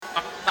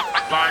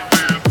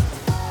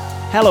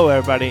Hello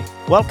everybody,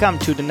 welcome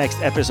to the next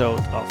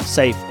episode of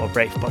Safe or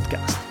Brave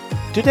podcast.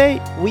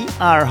 Today we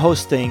are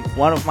hosting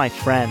one of my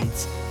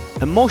friends,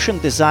 a motion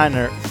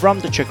designer from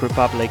the Czech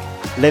Republic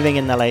living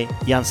in LA,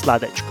 Jan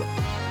Sladečko.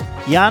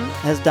 Jan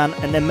has done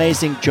an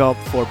amazing job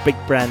for big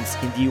brands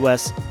in the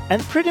US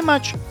and pretty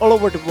much all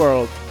over the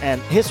world,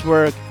 and his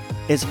work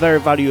is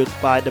very valued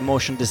by the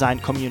motion design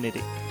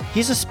community.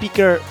 He's a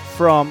speaker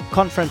from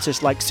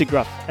conferences like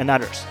SIGGRAPH and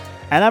others,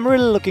 and I'm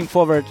really looking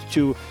forward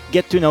to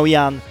get to know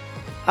Jan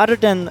other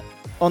than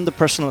on the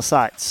personal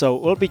side. So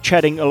we'll be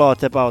chatting a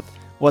lot about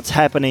what's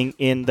happening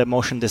in the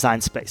motion design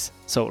space.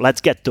 So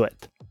let's get to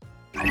it.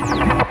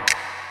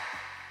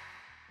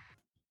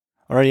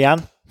 All right,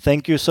 Jan,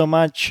 thank you so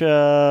much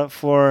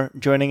for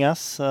joining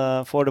us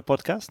for the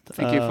podcast.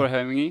 Thank you for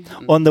having me.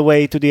 On the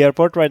way to the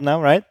airport right now,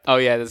 right? Oh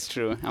yeah, that's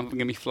true. I'm going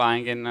to be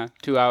flying in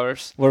 2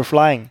 hours. We're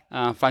flying.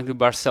 Flying to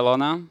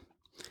Barcelona.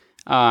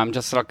 I'm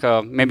just like,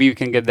 maybe you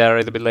can get there a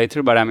little bit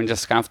later, but I'm in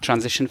just kind of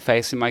transition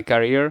phase in my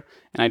career.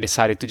 And I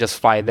decided to just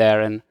fly there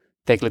and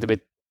take a little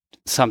bit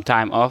some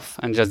time off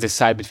and just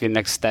decide between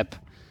next step.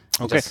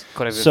 Okay.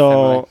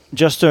 So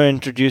just to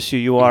introduce you,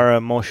 you are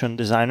a motion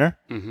designer,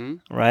 Mm-hmm.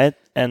 right?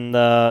 And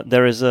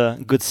there is a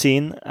good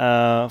scene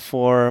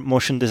for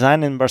motion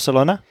design in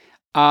Barcelona.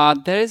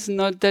 There is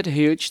not that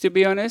huge, to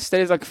be honest.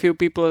 There is like a few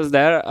people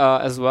there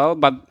as well,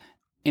 but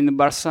in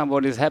Barcelona,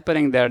 what is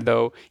happening there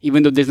though,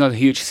 even though there's not a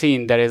huge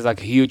scene, there is like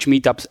huge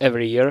meetups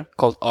every year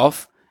called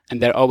OFF.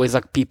 And there are always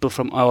like people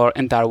from our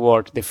entire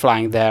world. They're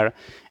flying there,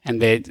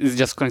 and it's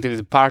just connected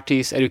with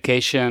parties,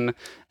 education,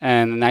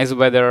 and nice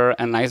weather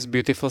and nice,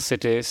 beautiful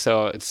city.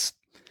 So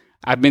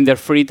I've been there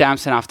 3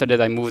 times, and after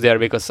that I moved there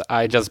because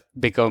I just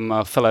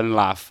fell in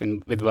love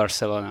with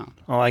Barcelona.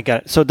 Oh, I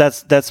got it. So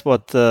that's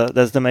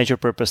the major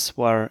purpose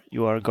why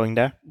you are going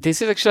there.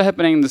 This is actually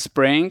happening in the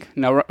spring.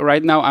 Now,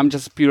 right now, I'm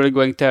just purely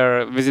going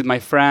there visit my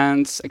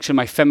friends. Actually,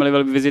 my family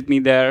will visit me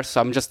there, so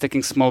I'm just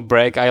taking a small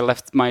break. I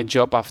left my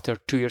job after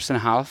 2 years and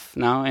a half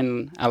now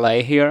in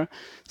LA here,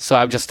 so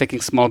I'm just taking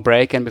a small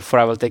break. And before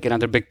I will take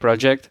another big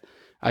project,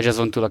 I just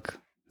want to like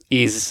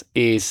ease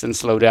and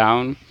slow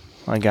down.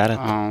 I got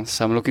it.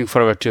 So I'm looking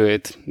forward to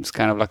it. It's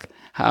kind of like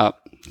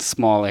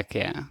small, like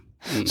yeah.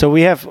 So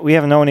we have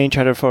known each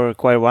other for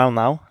quite a while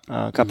now,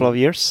 a couple of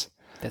years.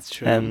 That's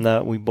true. And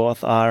we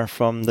both are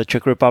from the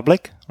Czech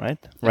Republic, right?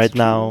 Right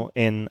now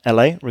in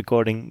LA,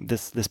 recording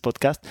this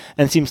podcast.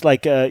 And it seems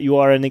like you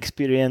are an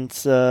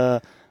experienced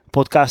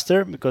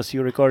podcaster because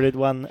you recorded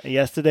one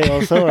yesterday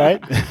also,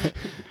 right?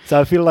 So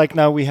I feel like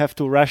now we have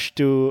to rush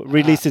to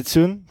release it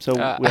soon. So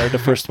we are the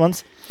first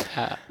ones.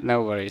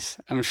 No worries.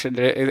 I'm sure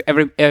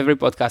every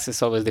podcast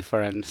is always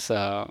different.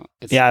 So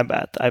yeah, I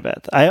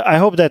bet. I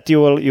hope that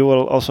you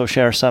will also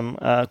share some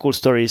cool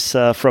stories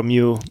from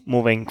you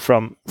moving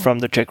from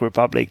the Czech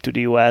Republic to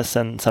the US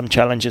and some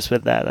challenges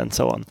with that and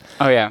so on.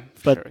 Oh yeah,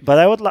 but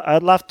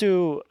I'd love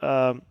to.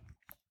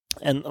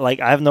 And like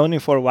I've known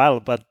you for a while,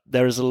 but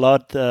there's a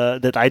lot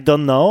that I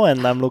don't know,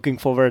 and I'm looking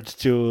forward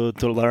to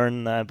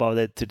learn about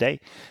it today.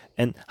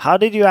 And how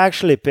did you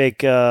actually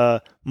pick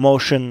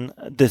motion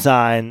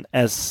design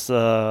as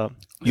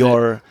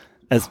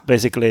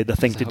basically the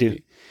thing to do?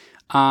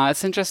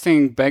 It's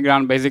interesting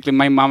background. Basically,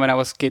 my mom, when I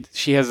was a kid,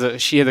 she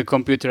had a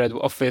computer at the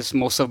office.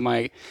 Most of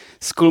my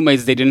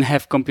schoolmates, they didn't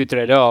have computer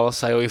at all,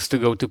 so I used to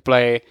go to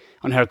play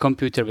on her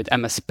computer with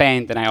MS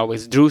Paint, and I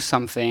always drew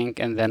something,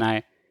 and then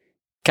I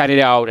cut it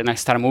out and I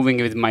started moving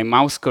it with my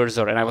mouse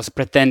cursor, and I was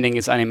pretending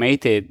it's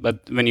animated,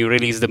 but when you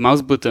release the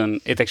mouse button,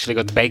 it actually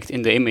got baked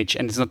in the image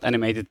and it's not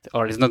animated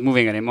or it's not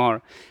moving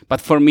anymore. But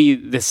for me,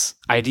 this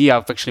idea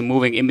of actually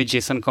moving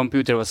images on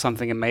computer was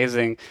something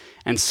amazing,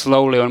 and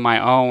slowly on my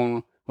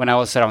own, when I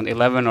was around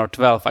 11 or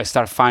 12, I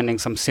started finding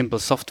some simple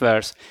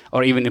softwares,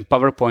 or even in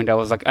PowerPoint, I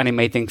was like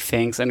animating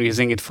things and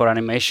using it for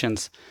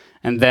animations.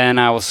 And then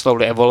I was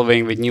slowly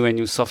evolving with new and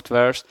new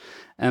softwares.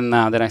 And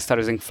then I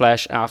started using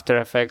Flash, After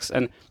Effects,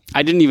 and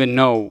I didn't even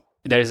know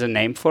there is a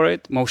name for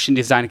it. Motion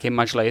design came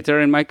much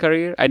later in my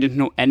career. I didn't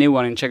know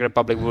anyone in Czech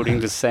Republic doing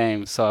the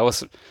same. So I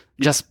was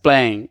just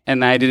playing,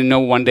 and I didn't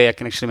know one day I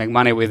can actually make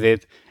money with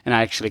it, and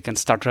I actually can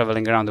start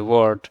traveling around the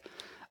world.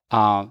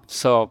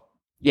 So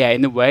yeah,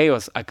 in a way,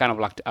 I kind of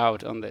lucked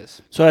out on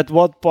this. So at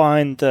what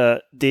point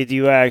did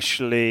you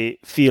actually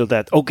feel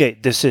that, okay,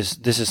 this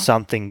is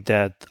something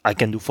that I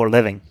can do for a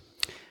living?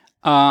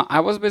 I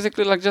was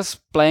basically like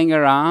just playing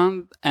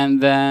around,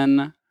 and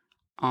then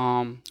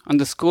on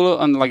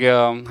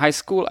high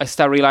school, I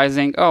started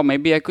realizing, oh,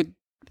 maybe I could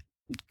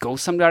go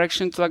some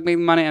direction to like make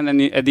money. And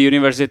then at the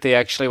university, I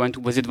actually went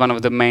to visit one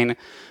of the main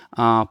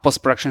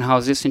post-production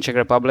houses in Czech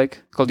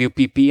Republic called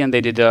UPP, and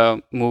they did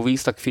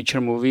movies, like feature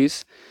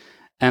movies.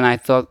 And I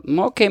thought,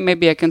 okay,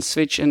 maybe I can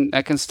switch and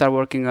I can start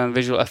working on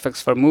visual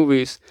effects for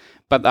movies.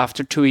 But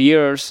after 2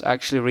 years, I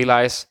actually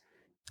realized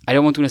I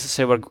don't want to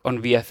necessarily work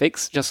on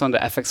VFX, just on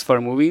the effects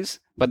for movies,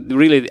 but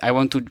really I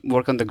want to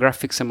work on the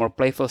graphics and more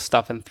playful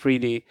stuff and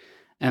 3D.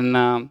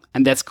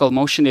 And that's called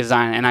motion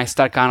design. And I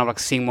start kind of like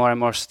seeing more and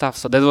more stuff.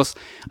 So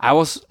I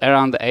was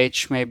around the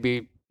age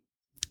maybe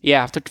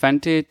yeah, after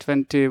 20,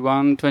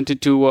 21,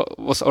 22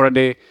 was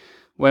already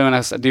when I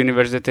was at the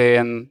university,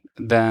 and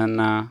then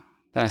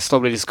I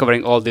slowly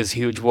discovering all this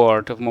huge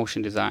world of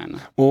motion design.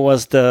 What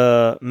was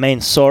the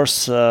main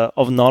source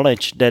of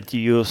knowledge that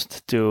you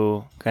used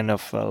to kind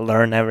of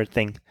learn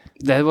everything?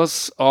 That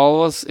was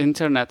always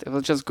internet. It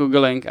was just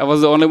Googling. I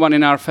was the only one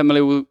in our family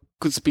who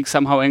could speak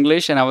somehow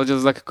English, and I was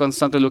just like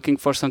constantly looking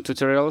for some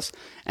tutorials.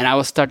 And I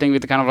was starting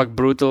with kind of like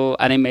brutal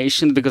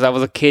animation because I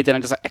was a kid and I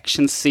just like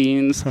action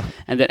scenes,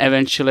 and then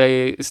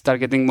eventually start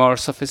getting more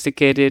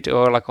sophisticated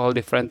or like all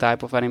different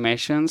type of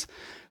animations.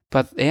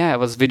 But yeah, it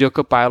was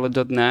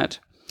videocopilot.net.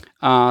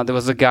 There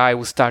was a guy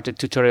who started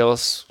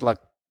tutorials like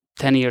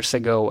 10 years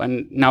ago,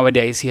 and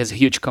nowadays he has a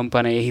huge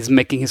company. He's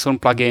making his own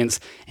plugins,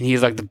 and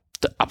he's like the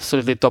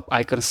absolutely top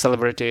icon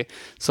celebrity.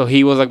 So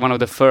he was like one of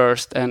the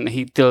first, and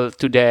he till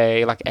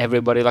today, like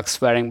everybody like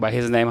swearing by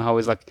his name, how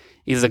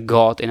he's a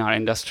god in our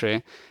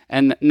industry.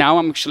 And now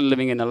I'm actually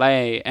living in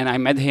LA, and I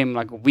met him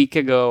like a week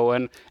ago,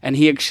 and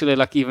he actually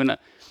like even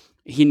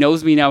he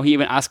knows me now. He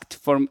even asked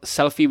for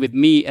selfie with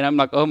me, and I'm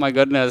like, oh my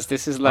goodness,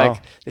 this is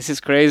like this is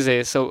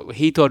crazy. So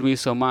he taught me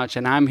so much,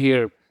 and I'm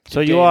here.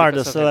 So you are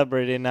the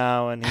celebrity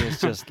now, and he's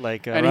just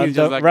like a random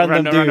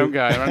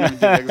guy, random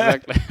dude,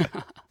 exactly.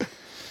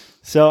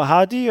 So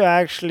how do you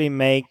actually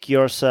make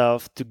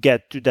yourself to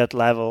get to that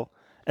level,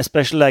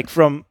 especially like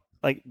from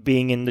like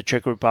being in the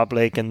Czech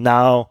Republic and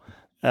now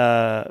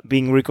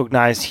being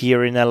recognized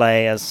here in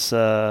LA as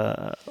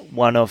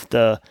one of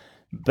the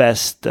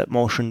best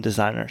motion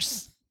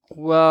designers?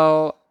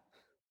 Well,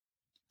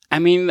 I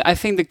mean, I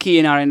think the key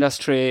in our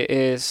industry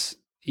is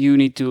you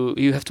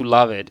have to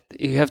love it.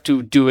 You have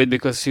to do it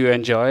because you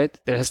enjoy it.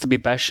 There has to be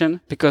passion,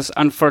 because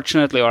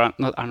unfortunately, or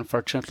not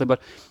unfortunately,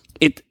 but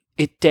it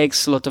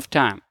takes a lot of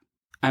time.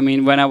 I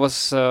mean, when I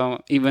was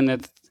even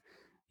at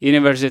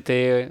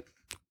university,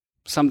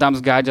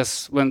 sometimes guy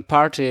just went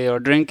party or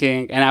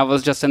drinking, and I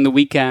was just in the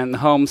weekend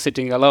home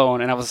sitting alone,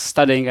 and I was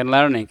studying and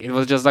learning. It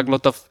was just like a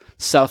lot of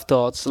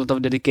self-thoughts, a lot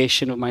of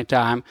dedication of my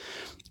time,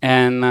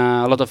 and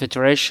a lot of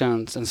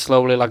iterations, and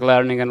slowly like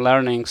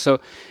learning.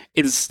 So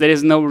there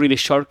is no really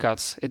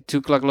shortcuts. It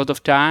took like a lot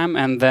of time,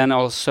 and then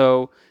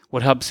also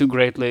what helps you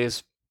greatly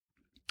is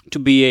to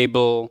be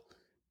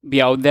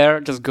out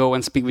there, just go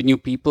and speak with new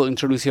people,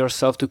 introduce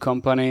yourself to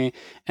company,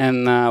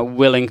 and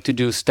willing to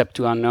do step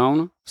to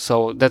unknown.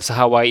 So that's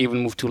how I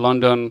even moved to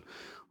London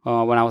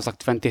when I was like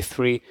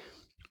 23.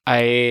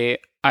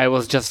 I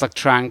was just like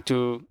trying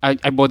to,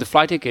 I bought the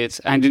flight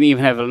tickets. I didn't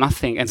even have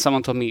nothing. And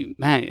someone told me,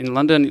 man, in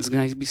London, it's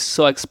going to be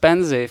so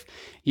expensive.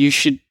 You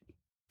should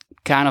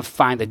kind of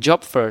find a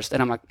job first.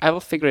 And I'm like, I will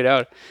figure it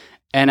out.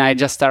 And I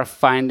just start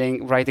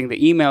writing the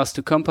emails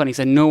to companies,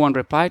 and no one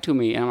replied to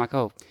me. And I'm like,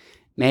 oh,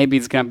 maybe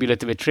it's going to be a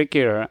little bit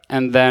trickier.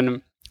 And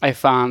then I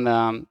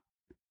found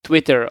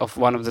Twitter of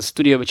one of the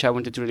studio which I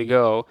wanted to really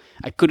go.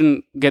 I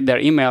couldn't get their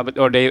email,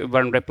 or they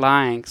weren't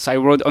replying. So I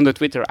wrote on the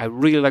Twitter, I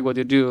really like what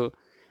you do.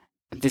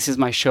 This is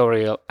my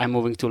showreel. I'm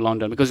moving to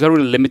London, because you're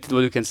really limited what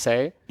you can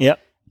say. Yeah.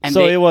 And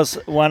so it was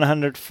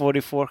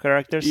 144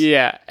 characters?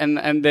 Yeah.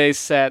 And they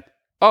said,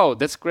 oh,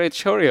 that's great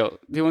showreel.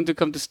 Do you want to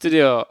come to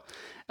studio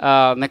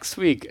next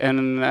week?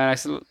 And I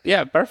said,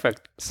 yeah,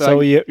 perfect. So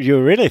you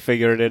really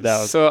figured it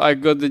out. So I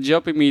got the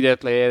job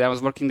immediately, and I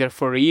was working there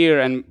for a year.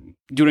 And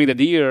during that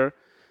year,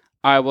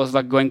 I was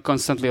like going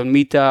constantly on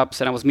meetups,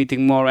 and I was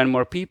meeting more and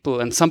more people.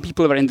 And some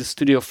people were in the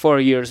studio 4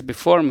 years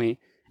before me,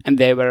 and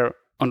they were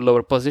on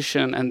lower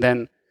position. And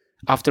then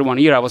after 1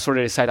 year, I was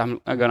already decided I'm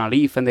gonna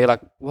leave. And they're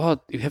like,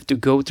 what? You have to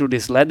go through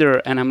this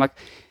ladder? And I'm like,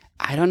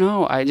 I don't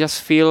know. I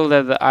just feel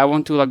that I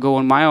want to like go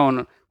on my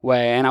own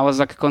way. And I was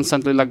like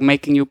constantly like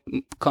making new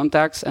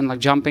contacts and like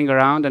jumping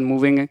around and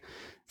moving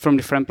from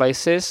different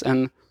places.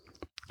 And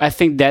I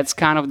think that's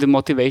kind of the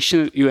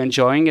motivation. You're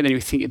enjoying it and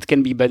you think it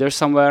can be better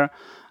somewhere.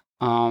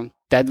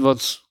 That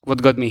was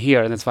what got me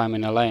here, and that's why I'm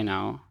in LA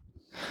now.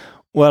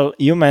 Well,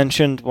 you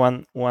mentioned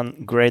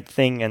one great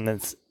thing, and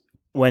it's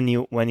when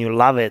you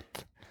love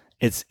it,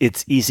 it's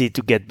easy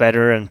to get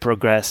better and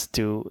progress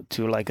to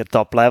like a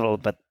top level.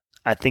 But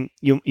I think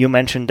you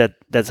mentioned that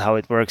that's how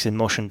it works in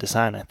motion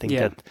design. I think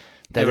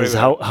that is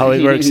how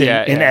it works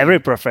in every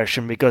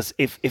profession, because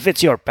if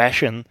it's your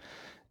passion,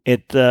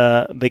 it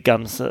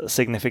becomes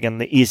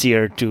significantly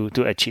easier to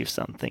achieve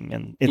something,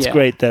 and it's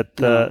great that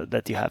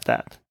that you have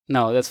that.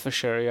 No, that's for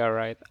sure. You're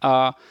right.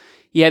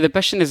 The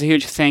passion is a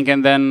huge thing,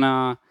 and then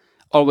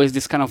always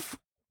this kind of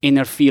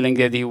inner feeling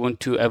that you want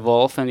to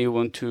evolve and you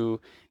want to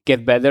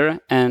get better,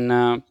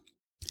 and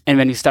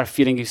when you start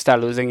feeling you start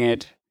losing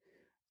it,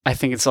 I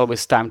think it's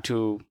always time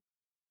to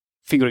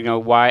figuring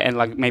out why, and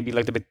like maybe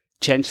like a bit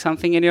change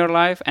something in your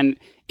life. And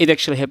it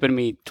actually happened to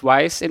me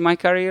twice in my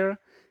career.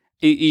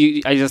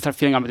 I just start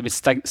feeling I'm a bit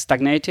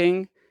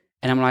stagnating,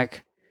 and I'm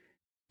like,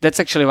 that's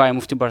actually why I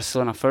moved to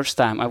Barcelona first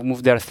time. I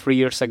moved there 3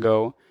 years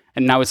ago,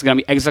 and now it's gonna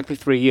be exactly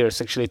 3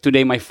 years. Actually,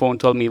 today my phone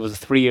told me it was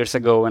 3 years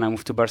ago when I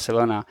moved to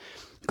Barcelona,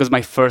 because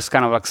my first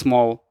kind of like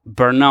small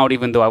burnout,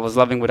 even though I was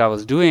loving what I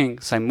was doing.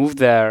 So I moved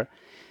there,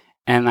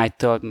 and I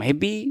thought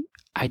maybe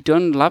I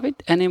don't love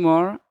it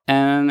anymore,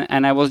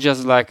 and I was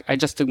just like, I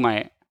just took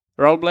my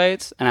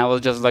rollerblades, and I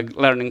was just like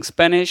learning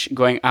Spanish,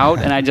 going out,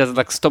 and I just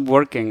like stopped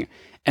working.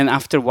 And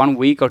after 1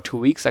 week or 2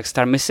 weeks, I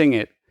start missing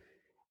it,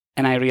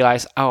 and I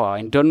realized,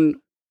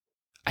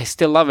 I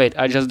still love it.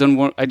 I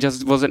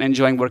just wasn't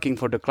enjoying working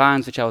for the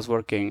clients which I was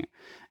working,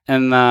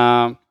 and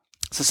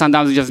so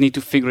sometimes you just need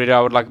to figure it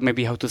out, like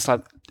maybe how to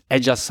start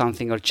adjust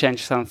something or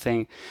change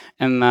something.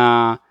 And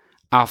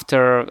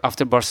after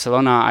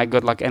Barcelona, I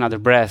got like another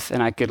breath,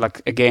 and I could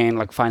like again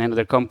like find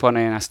another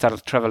company, and I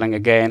started traveling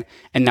again.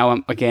 And now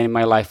I'm again in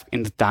my life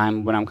in the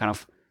time when I'm kind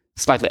of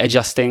slightly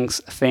adjusting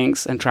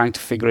things and trying to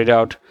figure it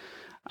out,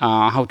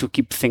 how to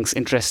keep things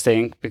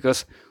interesting.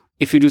 Because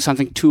if you do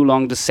something too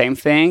long, the same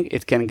thing,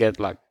 it can get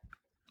like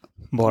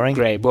boring.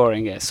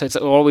 Boring. Yeah. So it's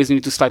always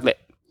need to slightly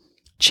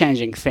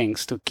changing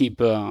things to keep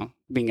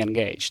being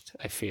engaged,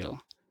 I feel.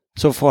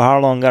 So for how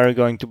long are you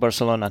going to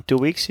Barcelona? 2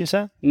 weeks, you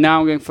said?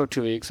 Now I'm going for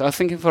 2 weeks. I was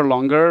thinking for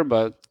longer,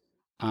 but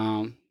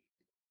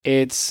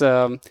it's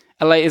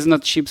LA is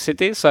not cheap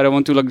city, so I don't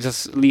want to like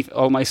just leave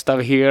all my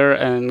stuff here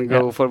and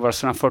go for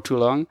Barcelona for too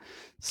long.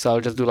 So I'll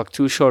just do like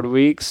 2 short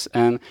weeks,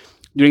 and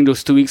during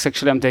those 2 weeks,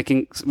 actually, I'm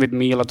taking with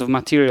me a lot of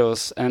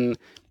materials, and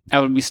I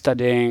will be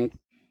studying.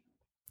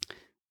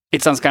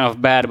 It sounds kind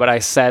of bad, but I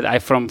said I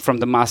from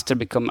the master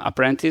become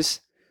apprentice.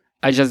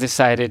 I just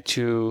decided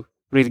to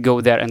really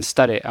go there and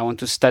study. I want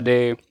to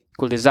study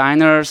cool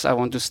designers. I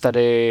want to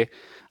study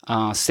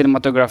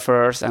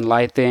cinematographers and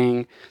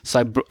lighting.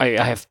 So I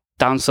have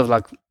tons of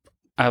I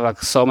have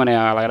like so many,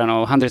 I don't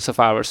know, hundreds of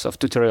hours of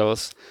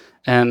tutorials.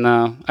 And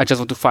I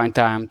just want to find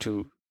time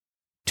to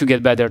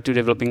get better, to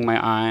developing my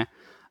eye.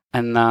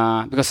 And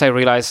because I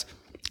realize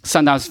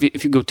sometimes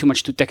if you go too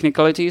much to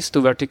technicalities,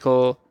 to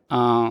vertical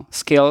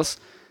skills,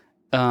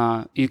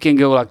 you can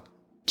go like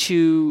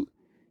too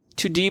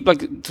deep,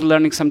 like to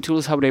learning some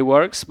tools, how they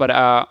works. But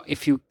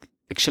if you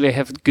actually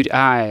have good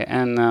eye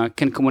and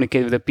can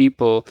communicate with the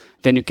people,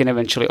 then you can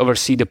eventually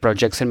oversee the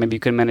projects, and maybe you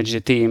can manage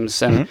the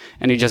teams, and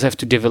you just have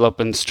to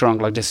develop in strong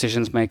like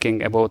decisions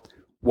making about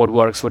what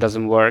works, what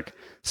doesn't work.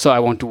 So I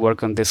want to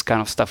work on this kind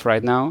of stuff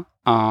right now.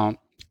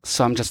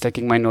 So I'm just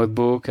taking my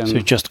notebook, and so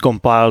you just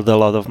compiled a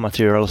lot of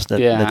materials that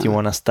you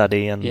want to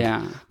study and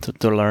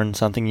to learn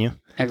something new.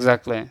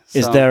 Exactly.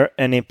 Is there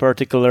any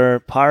particular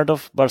part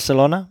of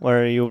Barcelona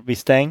where you'll be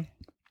staying?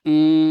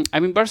 I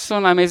mean,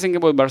 Barcelona, amazing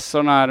about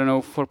Barcelona, I don't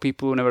know, for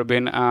people who've never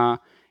been,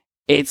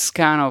 it's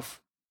kind of,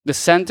 the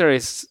center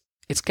it's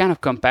kind of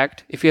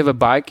compact. If you have a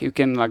bike, you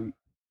can like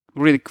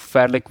really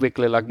fairly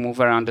quickly like move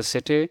around the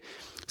city.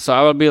 So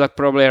I will be like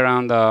probably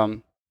around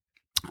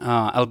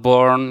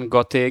Elborn,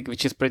 Gothic,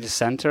 which is pretty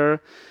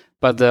center.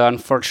 But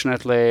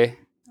unfortunately,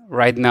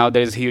 right now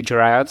there's huge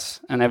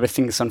riots and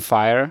everything is on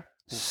fire.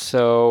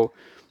 So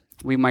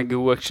we might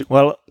go actually.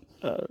 Well,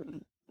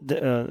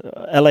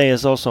 LA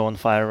is also on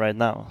fire right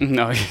now.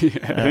 No,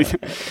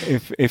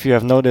 if you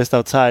have noticed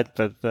outside,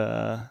 but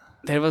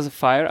there was a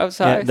fire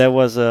outside. Yeah, there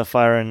was a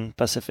fire in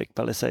Pacific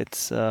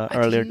Palisades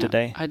earlier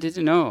today. I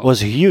didn't know. It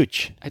was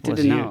huge. I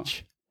didn't know.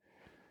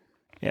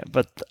 Yeah,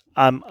 but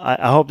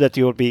I hope that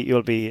you'll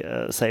be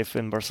safe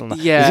in Barcelona.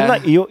 Yeah. Is it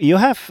like you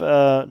have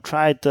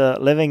tried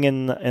living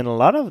in a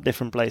lot of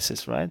different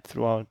places, right?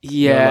 Throughout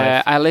your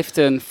life? I lived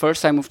in,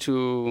 first I moved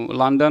to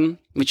London,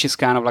 which is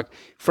kind of like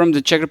from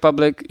the Czech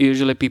Republic.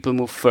 Usually people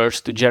move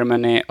first to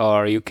Germany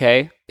or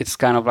UK. It's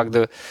kind of like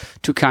the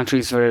two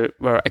countries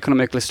where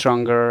economically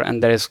stronger,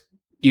 and there is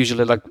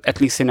usually like,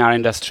 at least in our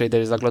industry,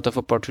 there is like a lot of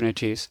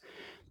opportunities.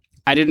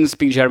 I didn't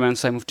speak German,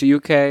 so I moved to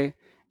UK.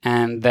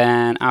 And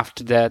then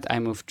after that, I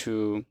moved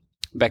to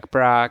back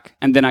Prague,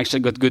 and then I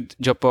actually got good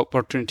job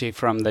opportunity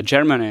from the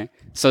Germany.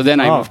 So then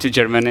I moved to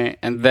Germany,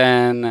 and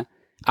then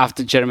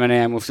after Germany,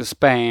 I moved to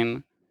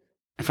Spain.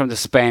 And from the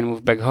Spain,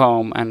 moved back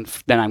home, and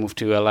then I moved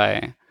to LA.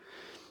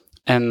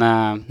 And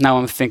now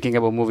I'm thinking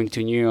about moving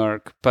to New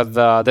York, but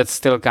that's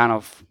still kind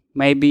of,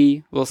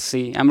 maybe, we'll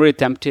see. I'm really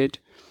tempted,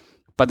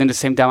 but in the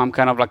same time, I'm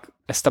kind of like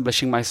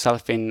establishing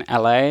myself in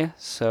LA,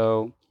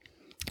 so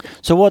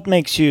what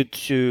makes you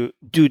to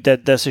do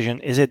that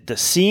decision? Is it the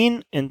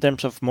scene in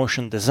terms of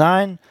motion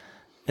design?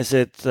 Is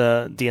it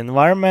the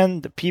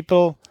environment, the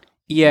people?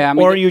 Yeah, I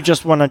mean, or you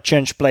just want to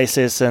change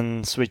places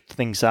and switch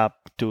things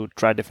up to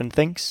try different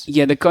things?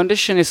 Yeah, the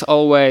condition is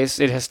always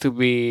it has to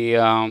be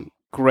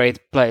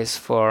great place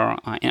for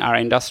in our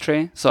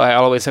industry. So I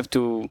always have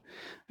to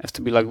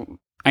be like,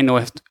 I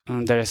know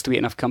there has to be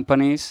enough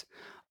companies.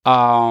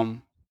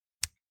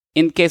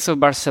 In case of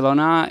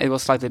Barcelona, it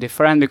was slightly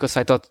different because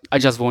I thought I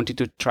just wanted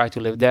to try to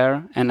live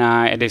there, and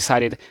I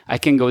decided I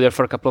can go there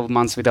for a couple of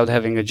months without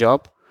having a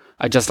job.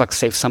 I just like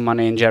save some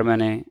money in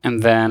Germany,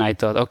 and then I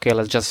thought, okay,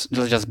 let's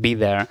just be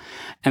there.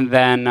 And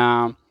then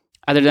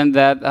other than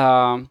that,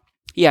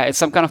 it's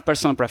some kind of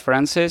personal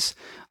preferences.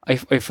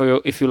 If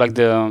you like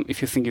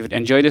if you think you would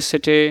enjoy the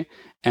city,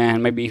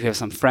 and maybe if you have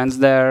some friends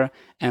there,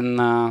 and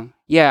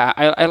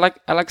I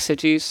like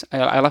cities.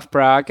 I love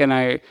Prague, and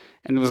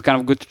it was kind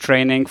of good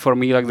training for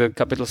me, like the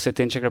capital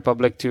city in Czech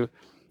Republic, to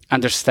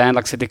understand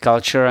like city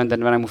culture. And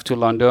then when I moved to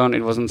London, it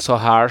wasn't so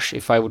harsh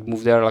if I would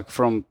move there like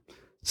from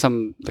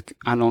some like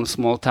unknown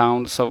small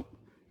town. So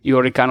you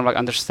already kind of like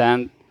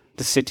understand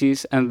the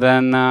cities. And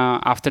then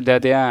after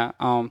that,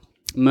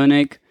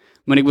 Munich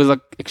was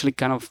like actually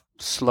kind of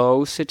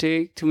slow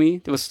city to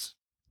me. It was,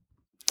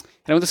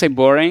 I don't want to say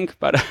boring,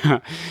 but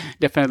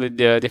definitely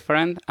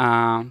different.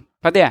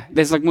 But yeah,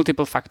 there's like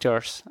multiple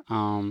factors.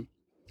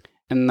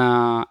 And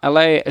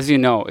LA, as you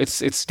know,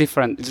 it's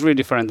different. It's really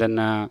different than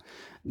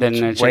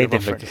way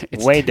different.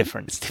 It's way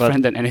different. It's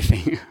different than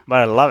anything. But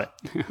I love it.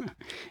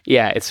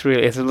 Yeah, it's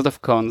a lot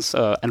of cons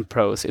and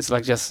pros. It's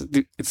like just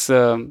it's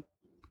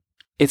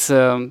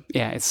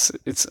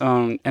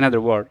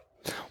another word.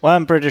 Well,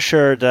 I'm pretty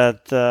sure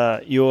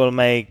that you will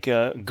make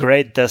a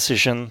great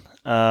decision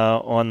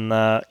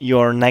on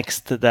your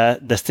next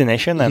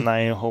destination, and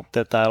I hope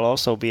that I'll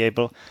also be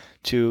able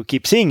to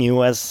keep seeing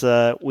you as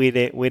we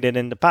did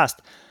in the past.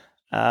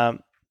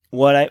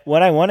 What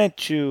I wanted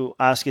to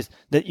ask is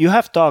that you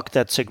have talked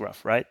at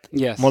SIGGRAPH, right?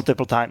 Yes.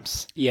 Multiple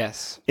times.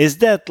 Yes. Is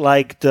that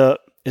like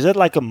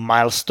a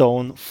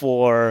milestone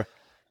for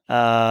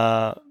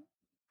a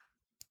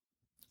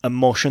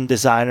motion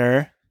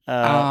designer?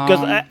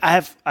 Because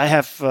I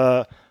have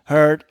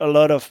heard a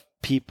lot of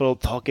people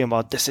talking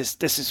about this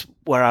is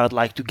where I would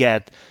like to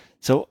get.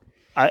 So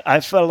I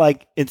felt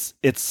like it's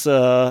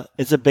a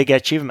big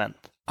achievement.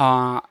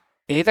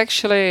 It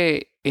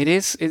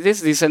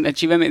is an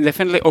achievement. It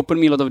definitely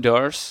opened me a lot of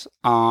doors,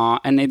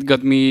 and it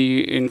got me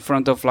in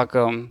front of like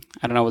I don't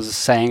know what I was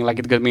saying, like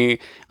it got me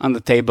on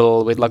the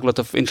table with like a lot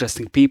of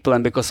interesting people,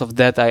 and because of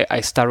that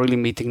I start really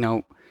meeting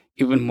now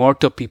even more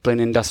top people in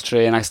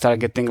industry, and I start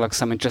getting like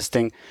some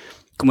interesting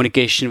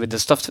communication with the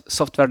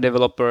software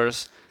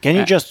developers. Can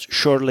you just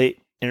shortly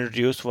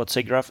introduce what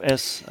SIGGRAPH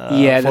is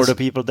for the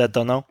people that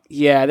don't know?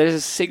 Yeah,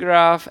 there's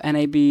SIGGRAPH,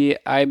 NAB,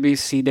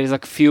 IBC. There's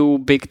like few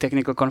big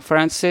technical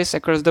conferences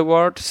across the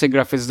world.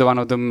 SIGGRAPH is one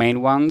of the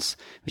main ones,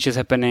 which is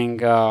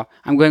happening.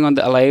 I'm going on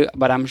the LA,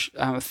 but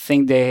I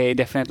think they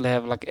definitely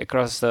have like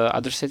across the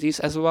other cities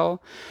as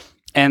well.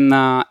 And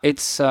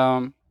it's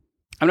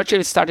I'm not sure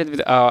it started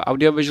with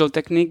audiovisual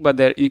technique, but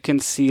there you can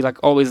see like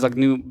always like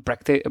new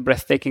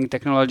breathtaking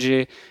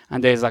technology,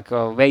 and there's like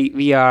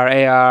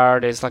VR,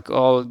 AR. There's like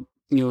all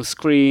new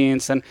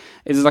screens, and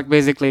it's like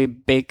basically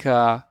big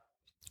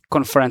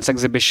conference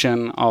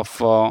exhibition of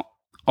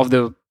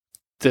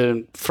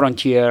the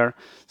frontier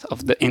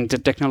of the into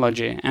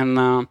technology.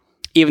 And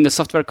even the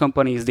software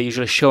companies, they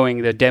usually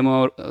showing the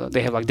demo.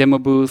 They have like demo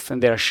booth,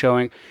 and they're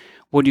showing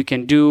what you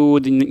can do,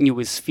 the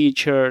newest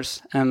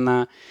features.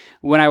 And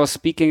when I was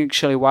speaking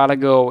actually a while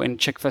ago in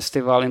Czech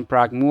festival in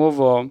Prague,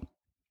 Mluvo,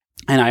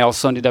 and I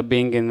also ended up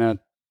being in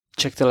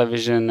Czech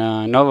television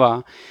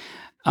Nova,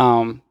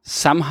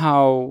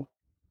 somehow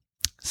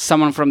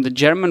someone from the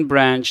German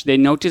branch, they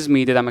noticed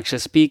me that I'm actually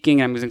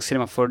speaking, I'm using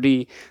Cinema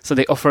 4D, so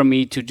they offer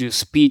me to do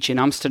speech in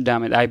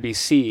Amsterdam at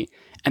IBC.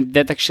 And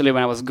that actually,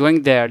 when I was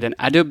going there, then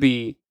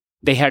Adobe,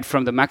 they heard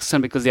from the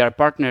Maxon, because they are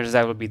partners,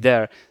 I will be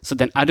there. So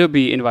then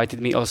Adobe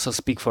invited me also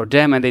speak for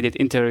them, and they did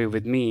interview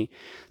with me.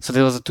 So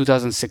that was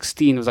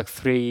 2016, it was like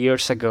 3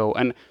 years ago.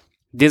 And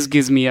this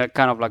gives me a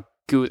kind of like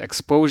good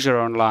exposure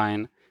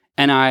online.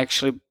 And I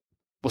actually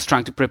was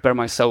trying to prepare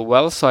myself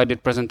well, so I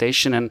did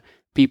presentation, and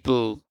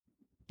people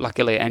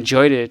luckily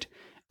enjoyed it,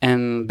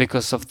 and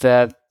because of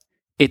that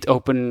it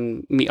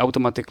opened me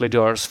automatically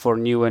doors for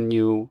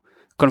new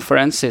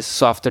conferences.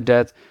 So after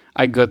that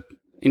I got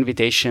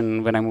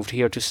invitation when I moved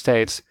here to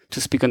States to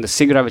speak on the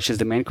SIGGRAPH, which is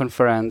the main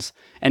conference,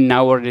 and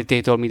now already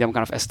they told me that I'm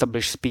kind of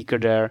established speaker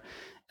there.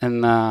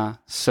 And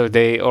so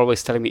they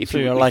always telling me if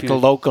you're like a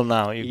local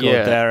now, you go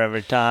there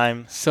every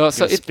time. So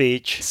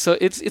speech. So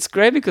it's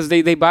great because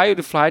they buy you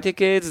the flight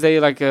tickets. They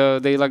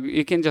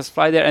you can just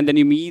fly there, and then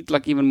you meet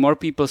like even more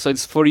people. So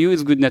it's for you,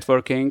 it's good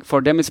networking. For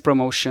them, it's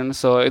promotion.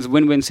 So it's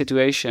win-win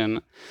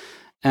situation,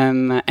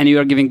 and you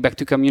are giving back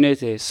to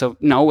community. So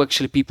now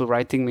actually people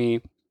writing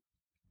me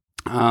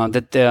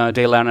that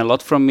they learn a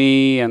lot from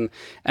me, and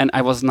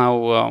I was now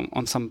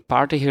on some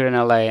party here in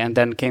LA, and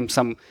then came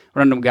some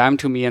random guy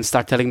to me and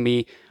started telling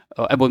me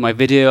about my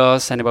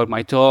videos and about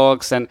my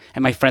talks, and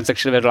my friends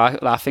actually were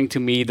laughing to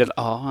me that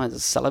there's a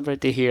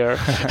celebrity here,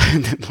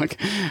 and then, like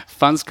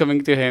funds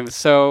coming to him.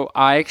 So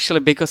I actually,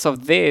 because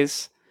of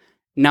this,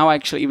 now I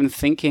actually even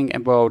thinking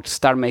about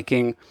start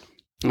making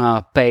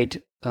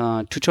paid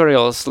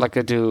tutorials, like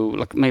I do,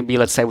 like maybe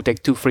let's say it would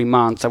take 2-3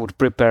 months. I would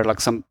prepare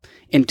like some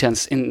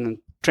intense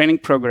training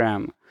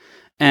program,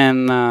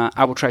 and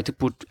I would try to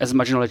put as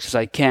much knowledge as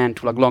I can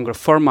to like longer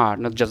format,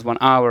 not just 1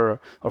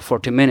 hour or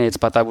 40 minutes,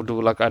 but I would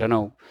do like, I don't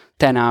know,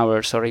 10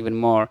 hours or even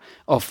more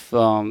of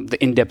the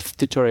in-depth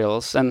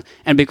tutorials.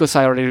 And because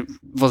I already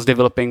was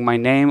developing my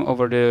name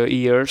over the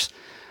years,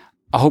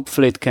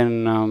 hopefully it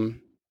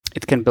can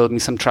build me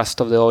some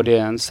trust of the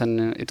audience,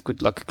 and it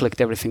could like click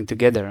everything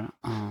together.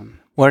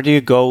 Where do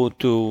you go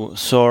to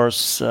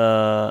source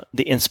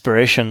the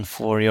inspiration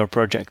for your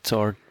projects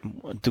or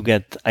to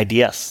get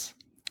ideas?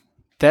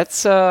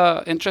 That's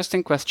an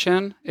interesting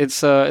question.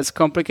 It's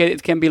complicated.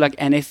 It can be like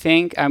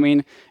anything. I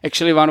mean,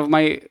 actually, one of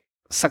my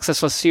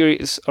successful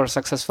series or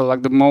successful,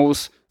 like the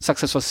most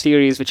successful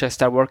series, which I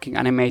started working,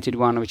 animated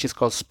one, which is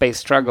called Space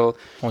Struggle.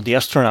 Oh, the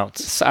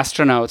astronauts.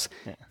 Astronauts.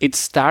 Yeah. It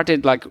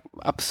started like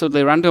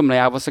absolutely randomly.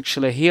 I was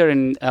actually here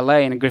in LA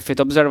in Griffith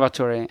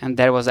Observatory, and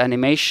there was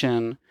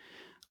animation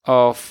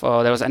of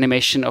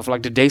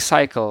like the day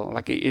cycle.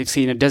 Like you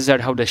see in a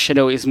desert how the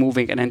shadow is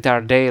moving an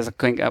entire day, is like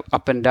going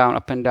up and down,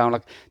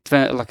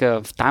 like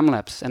a time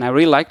lapse. And I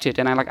really liked it.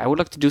 And I would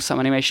like to do some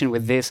animation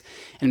with this,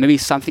 and maybe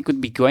something could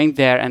be going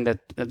there, and that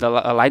the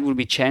light would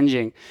be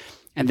changing.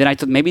 And then I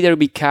thought maybe there would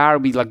be car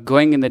be like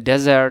going in the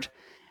desert.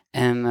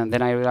 And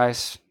then I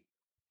realized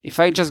if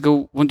I just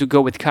want to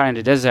go with car in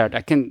the desert,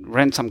 I can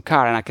rent some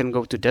car and I can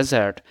go to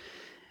desert.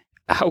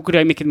 How could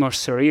I make it more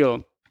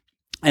surreal?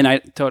 And I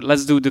thought,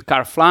 let's do the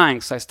car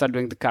flying. So I started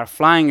doing the car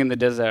flying in the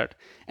desert.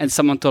 And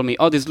someone told me,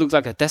 oh, this looks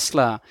like a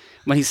Tesla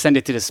when he sent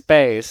it to the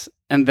space.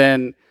 And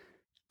then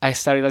I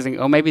started realizing,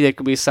 oh, maybe there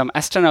could be some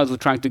astronauts who are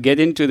trying to get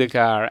into the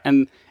car.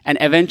 And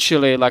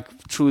eventually, like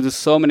through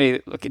so many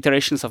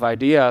iterations of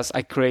ideas,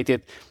 I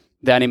created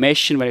the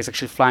animation where it's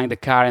actually flying the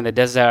car in the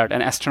desert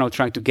and astronauts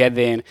trying to get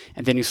in.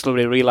 And then you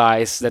slowly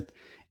realize that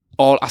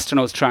all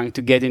astronauts trying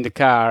to get in the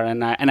car.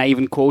 And I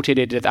even quoted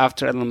it that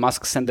after Elon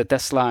Musk sent the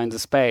Tesla into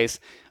space,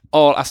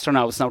 all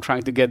astronauts now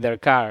trying to get their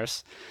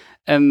cars,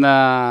 and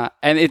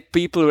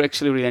people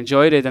actually really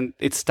enjoyed it, and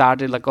it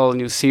started like all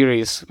new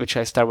series which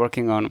I started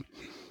working on,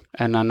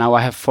 and now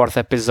I have 4th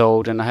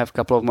episode, and I have a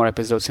couple of more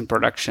episodes in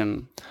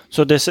production.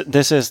 So this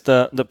is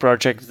the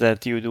project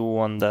that you do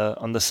on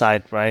the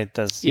side, right?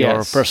 That's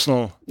your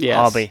personal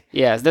hobby.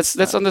 Yes,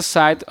 that's on the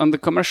side. On the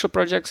commercial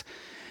projects,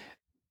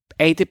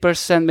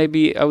 80%,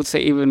 maybe I would say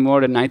even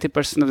more than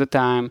 90% of the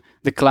time,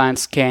 the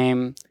clients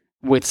came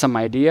with some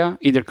idea,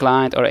 either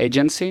client or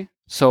agency.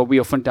 So we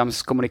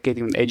oftentimes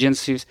communicating with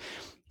agencies,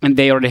 and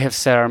they already have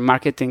their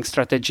marketing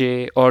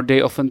strategy, or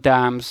they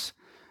oftentimes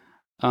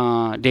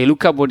they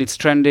look up what is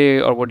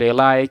trendy or what they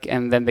like,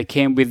 and then they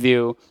came with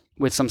you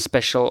with some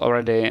special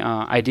already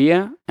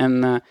idea,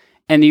 and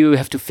you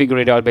have to figure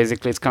it out.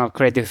 Basically, it's kind of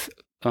creative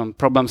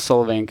problem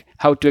solving,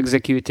 how to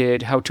execute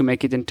it, how to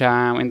make it in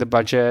time, in the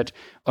budget,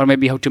 or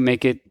maybe how to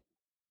make it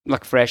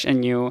like fresh and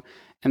new.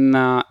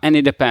 And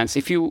it depends.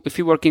 If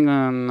you're working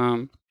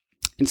on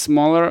in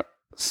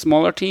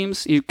smaller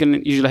teams, you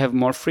can usually have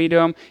more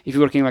freedom. If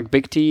you're working like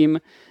big team,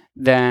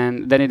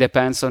 then it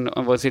depends on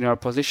what's in your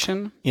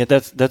position. Yeah,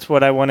 that's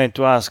what I wanted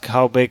to ask.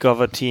 How big of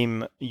a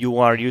team you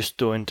are used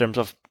to in terms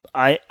of?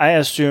 I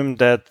assume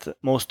that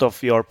most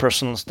of your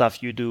personal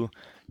stuff you do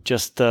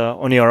just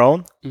on your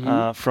own,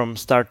 from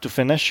start to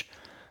finish.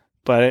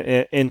 But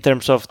in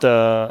terms of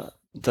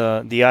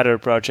the other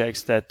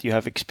projects that you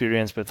have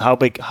experience with, how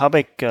big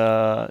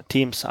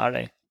teams are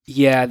they?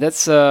 Yeah,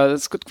 that's a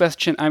good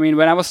question. I mean,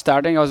 when I was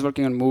starting, I was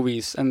working on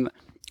movies, and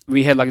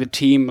we had like the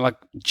team like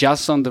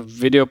just on the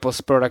video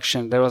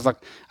post-production. There was like,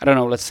 I don't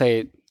know, let's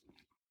say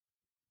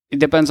it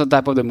depends on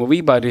type of the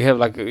movie, but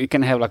you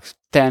can have like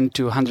 10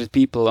 to 100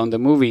 people on the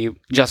movie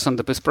just on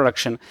the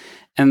post-production.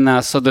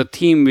 And so the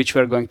team which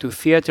were going to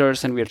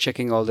theaters, and we are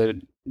checking all the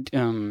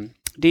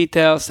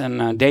details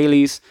and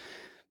dailies.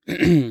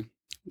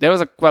 There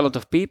was quite a lot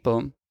of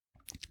people,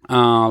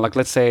 like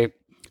let's say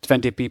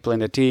 20 people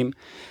in the team.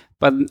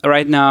 But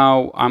right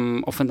now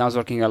I'm oftentimes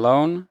working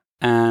alone,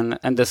 and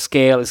the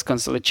scale is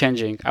constantly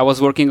changing. I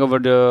was working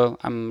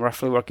I'm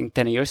roughly working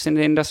 10 years in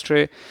the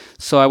industry.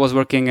 So I was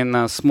working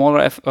in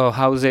smaller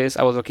houses.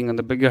 I was working on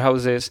the bigger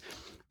houses.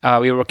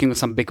 We were working with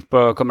some big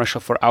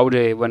commercial for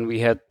Audi when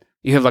you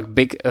have like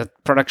big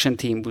production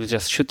team who's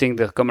just shooting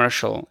the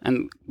commercial.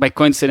 And by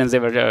coincidence, they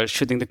were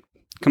shooting the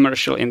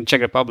commercial in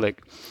Czech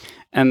Republic.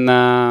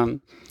 And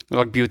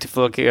like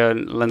beautiful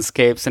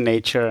landscapes and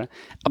nature,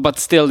 but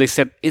still they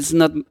said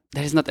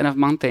there is not enough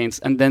mountains,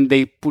 and then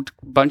they put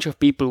a bunch of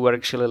people who were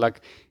actually like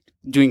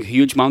doing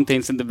huge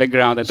mountains in the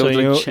background. And so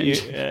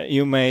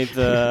you made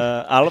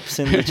the Alps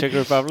in the Czech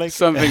Republic,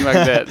 something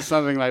like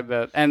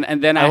that.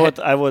 And then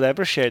I would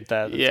appreciate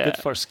that. Yeah. It's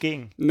good for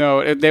skiing.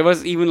 No, there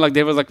was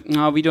like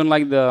no, we don't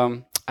like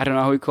the I don't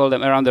know how we call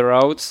them around the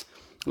roads,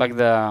 like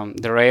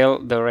the rail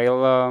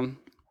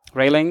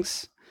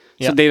railings.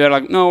 Yeah. So they were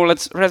like, no,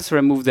 let's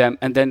remove them.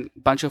 And then a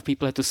bunch of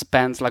people had to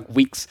spend like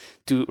weeks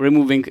to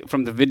removing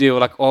from the video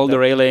like all the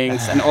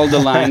railings and all the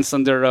lines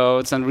on the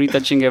roads and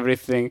retouching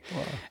everything.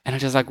 Wow. And I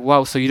was just like,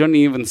 wow, so you don't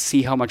even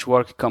see how much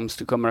work comes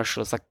to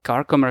commercials. Like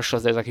car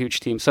commercials, there's like a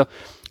huge team. So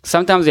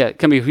sometimes, yeah, it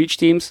can be huge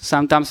teams.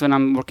 Sometimes when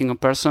I'm working on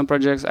personal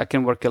projects, I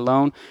can work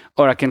alone,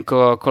 or I can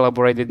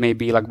collaborate with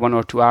maybe like 1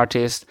 or 2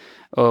 artists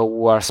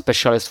who are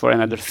specialists for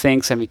another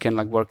things, and we can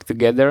like work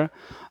together.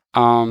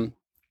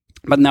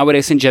 But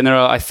nowadays, in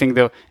general, I think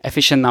the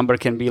efficient number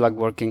can be like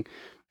working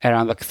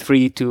around like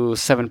 3 to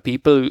 7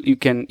 people.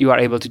 You are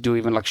able to do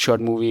even like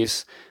short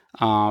movies,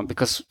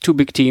 because 2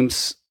 big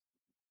teams,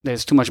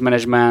 there's too much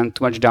management,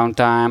 too much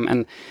downtime,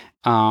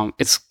 and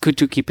it's good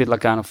to keep it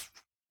like kind of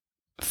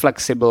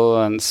flexible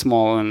and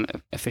small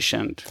and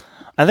efficient.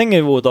 I think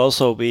it would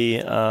also be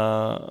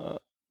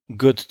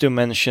good to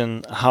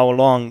mention how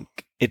long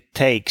it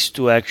takes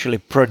to actually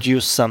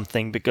produce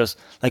something, because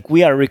like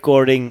we are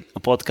recording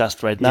a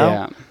podcast right now,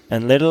 Yeah.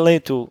 and literally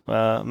to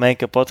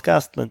make a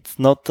podcast, it's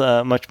not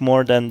much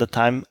more than the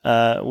time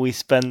we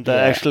spend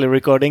actually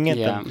recording it.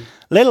 Yeah. And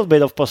a little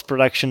bit of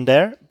post-production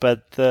there,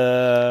 but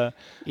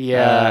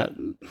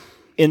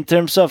in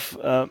terms of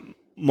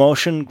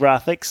motion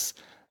graphics,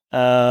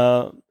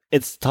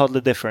 it's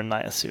totally different,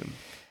 I assume.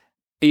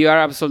 You are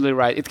absolutely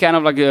right. It kind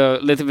of like a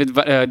little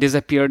bit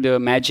disappeared the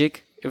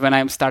magic when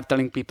I start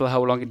telling people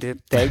how long it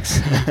takes.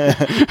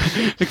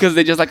 Because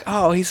they're just like,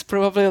 oh, he's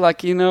probably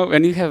like,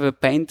 when you have a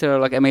painter,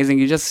 like amazing,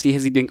 you just see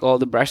he's doing all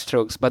the brush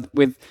strokes. But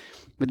with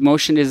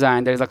motion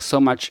design, there's like so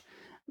much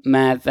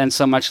math and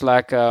so much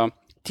like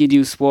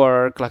tedious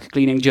work, like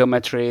cleaning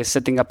geometry,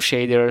 setting up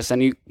shaders.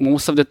 And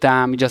most of the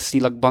time, you just see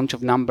like a bunch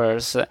of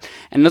numbers.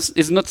 And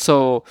it's not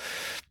so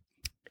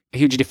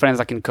huge difference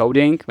like in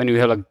coding, when you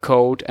have like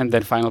code and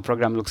then final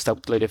program looks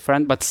totally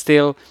different, but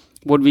still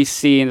what we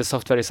see in the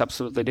software is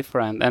absolutely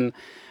different. And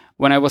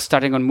when I was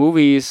starting on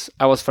movies,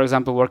 I was, for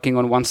example, working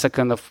on 1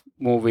 second of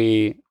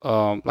movie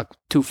like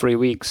 2-3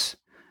 weeks,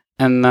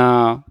 and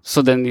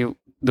so then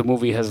the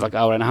movie has like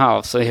hour and a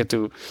half, so you have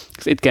to,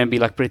 it can be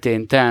like pretty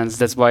intense.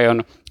 That's why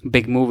on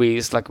big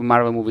movies like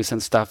Marvel movies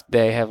and stuff,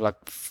 they have like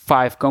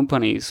 5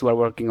 companies who are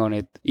working on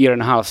it year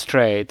and a half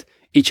straight.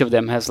 Each of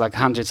them has like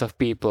hundreds of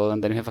people,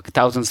 and then you have like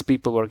thousands of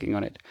people working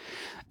on it.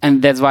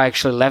 And that's why I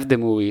actually left the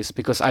movies,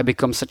 because I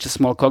become such a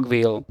small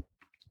cogwheel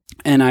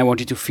and I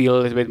wanted to feel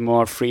a little bit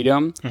more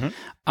freedom.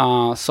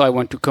 So I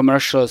went to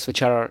commercials,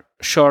 which are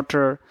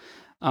shorter,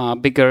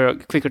 bigger,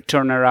 quicker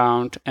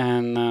turnaround,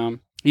 and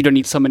you don't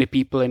need so many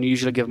people and you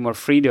usually give more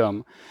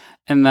freedom.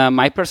 And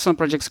my personal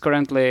projects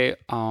currently,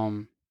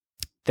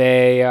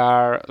 they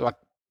are like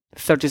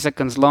 30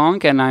 seconds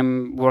long, and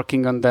I'm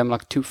working on them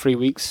like 2-3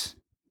 weeks.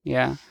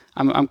 Yeah.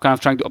 I'm kind of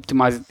trying to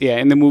optimize it. Yeah,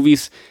 in the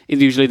movies, it's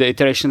usually the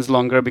iteration's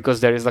longer because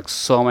there is like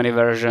so many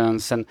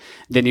versions, and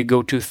then you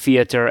go to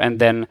theater and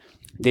then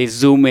they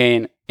zoom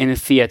in a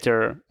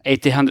theater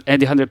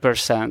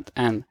 100%,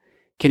 and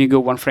can you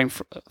go one frame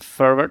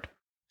forward,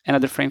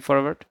 another frame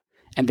forward,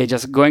 and they're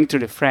just going through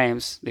the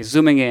frames, they're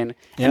zooming in,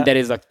 and there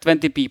is like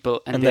 20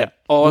 people, and they're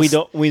all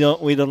we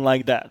don't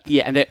like that.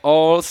 Yeah, and they're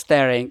all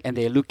staring and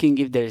they're looking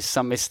if there is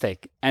some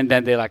mistake, and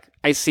then they're like,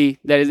 I see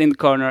there is in the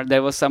corner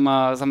there was some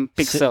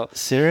pixel.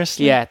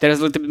 Seriously? Yeah, there is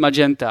a little bit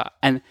magenta,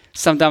 and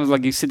sometimes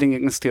like you're sitting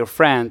next to your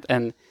friend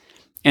and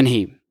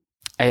he.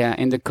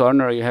 In the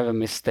corner you have a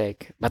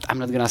mistake, but I'm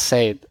not gonna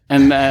say it.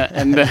 And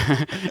and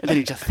then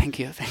you just thank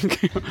you.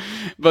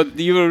 But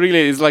you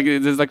really, it's like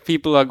there's like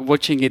people like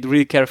watching it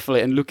really carefully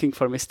and looking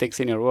for mistakes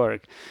in your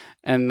work,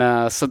 and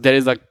so there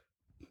is like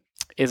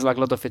it's like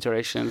a lot of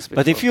iterations.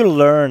 But if you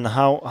learn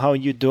how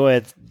you do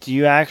it, do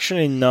you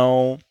actually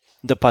know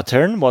the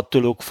pattern, what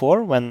to look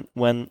for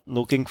when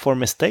looking for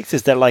mistakes?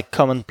 Is there like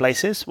common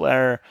places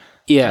where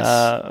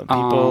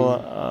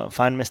people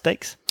find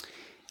mistakes?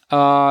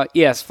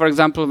 Yes, for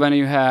example, when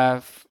you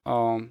have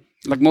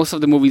like most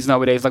of the movies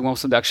nowadays, like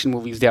most of the action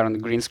movies, they are on the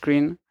green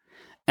screen.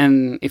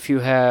 And if you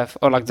have,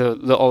 or like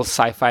the old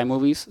sci-fi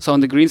movies, so on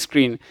the green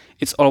screen,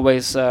 it's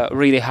always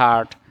really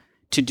hard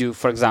to do,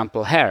 for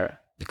example, hair,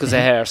 because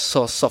the hair is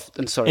so soft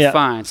and so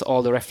refined, so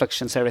all the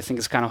reflections, everything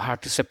is kind of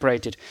hard to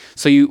separate it.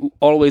 So you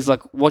always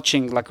like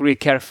watching like really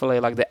carefully,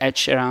 like the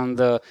edge around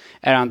the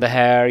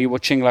hair. You're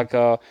watching like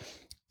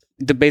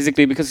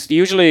basically, because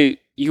usually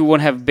you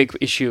won't have big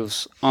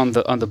issues on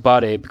the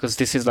body, because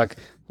this is like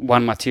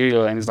one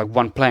material and it's like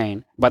one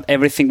plane. But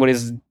everything what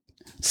is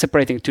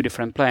separating 2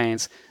 different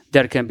planes,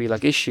 there can be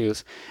like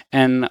issues.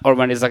 And or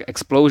when it's like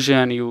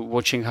explosion, you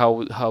watching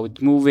how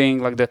it's moving.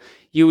 Like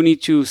you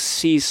need to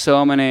see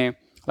so many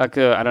like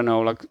I don't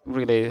know, like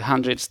really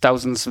hundreds,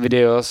 thousands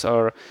videos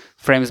or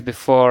frames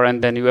before,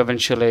 and then you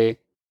eventually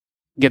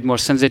get more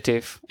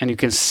sensitive and you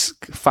can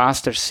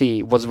faster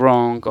see what's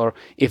wrong, or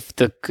if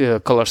the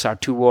colors are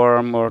too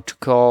warm or too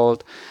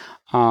cold.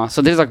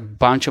 So there's like a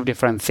bunch of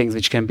different things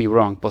which can be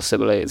wrong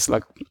possibly. It's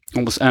like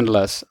almost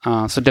endless.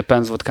 So it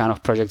depends what kind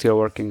of project you're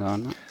working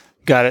on.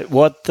 Got it.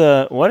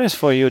 What is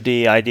for you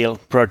the ideal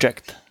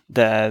project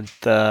that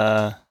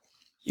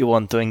you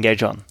want to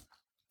engage on?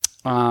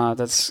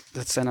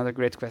 That's another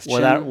great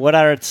question. What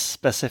are its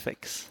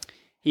specifics?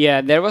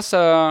 Yeah, there was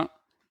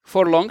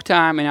for a long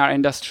time in our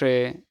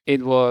industry,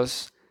 it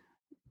was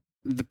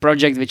the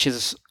project which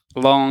is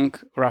long,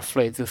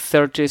 roughly to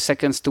 30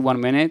 seconds to 1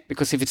 minute,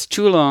 because if it's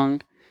too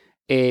long,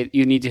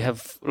 you need to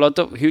have a lot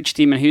of huge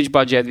team and huge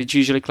budget, which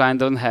usually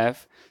clients don't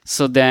have.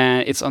 So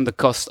then it's on the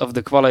cost of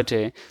the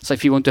quality. So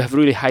if you want to have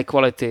really high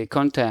quality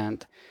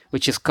content,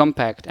 which is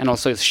compact and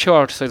also it's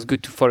short, so it's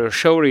good for your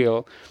show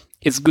reel,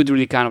 it's good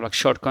really kind of like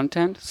short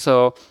content.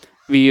 So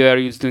we are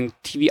using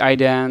TV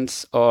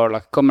idents or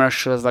like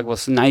commercials, like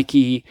was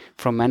Nike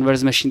from Man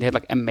vs. Machine. They had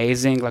like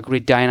amazing, like really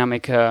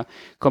dynamic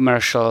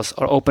commercials,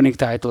 or opening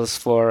titles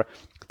for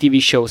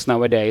TV shows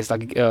nowadays.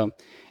 Like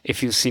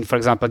if you've seen, for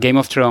example, Game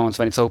of Thrones,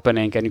 when it's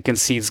opening and you can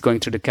see it's going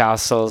through the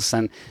castles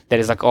and there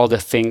is like all the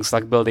things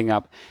like building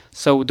up.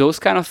 So those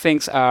kind of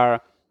things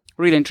are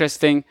really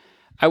interesting.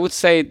 I would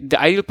say the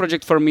ideal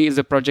project for me is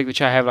a project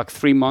which I have like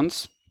 3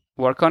 months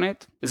work on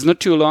it. It's not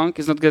too long.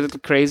 It's not getting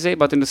crazy,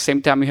 but in the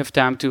same time, you have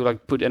time to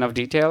like put enough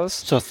details.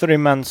 So 3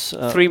 months.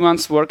 3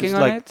 months working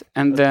on like it,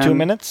 and then 2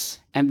 minutes,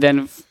 and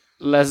then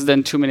less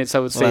than 2 minutes. I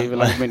would say even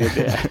like a minute.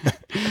 Yeah.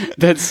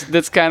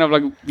 that's kind of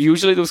like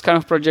usually those kind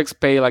of projects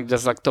pay like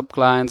just like top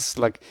clients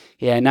like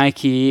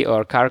Nike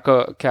or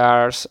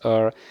cars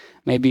or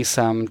maybe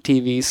some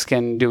TVs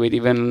can do it.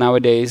 Even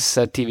nowadays,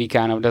 TV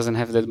kind of doesn't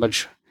have that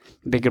much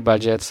bigger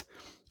budgets.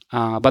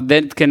 But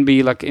then it can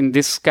be like in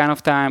this kind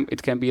of time,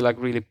 it can be like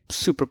really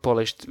super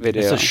polished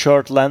video. It's a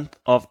short length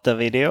of the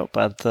video,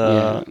 but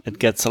it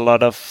gets a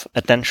lot of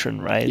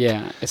attention, right?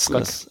 Yeah, it's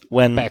like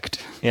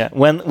packed. Yeah,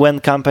 when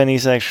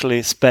companies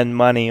actually spend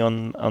money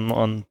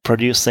on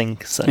producing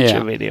such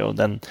a video,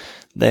 then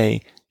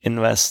they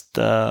invest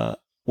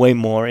way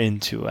more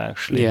into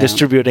actually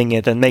distributing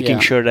it and making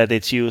sure that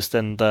it's used.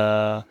 And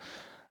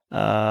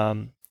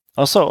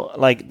also,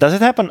 like, does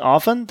it happen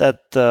often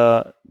that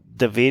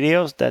the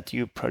videos that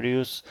you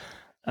produce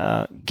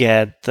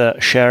get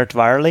shared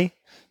virally?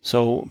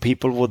 So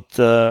people would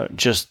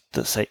just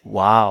say,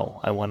 "Wow,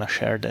 I want to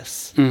share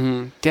this."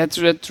 Mm-hmm. That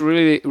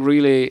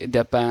really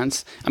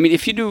depends. I mean,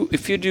 if you do,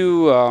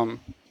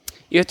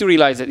 you have to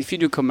realize that if you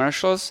do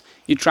commercials,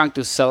 you're trying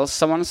to sell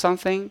someone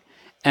something,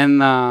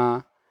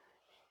 and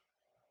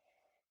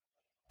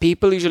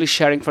people usually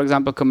sharing, for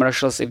example,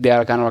 commercials if they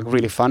are kind of like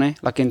really funny.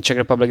 Like in Czech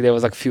Republic, there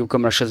was like few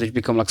commercials which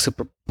become like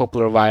super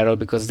popular, viral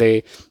because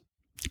they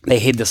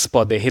hit the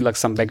spot. They hit like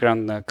some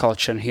background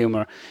culture and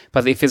humor.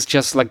 But if it's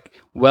just like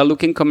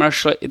well-looking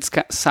commercial, it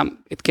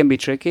can be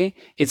tricky.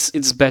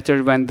 It's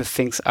better when the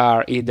things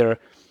are either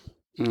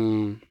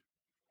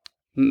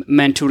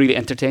meant to really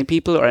entertain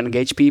people or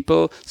engage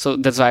people. So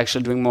that's why I'm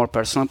actually doing more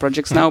personal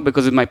projects now,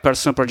 because with my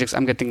personal projects,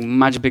 I'm getting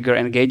much bigger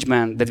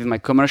engagement than with my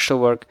commercial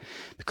work,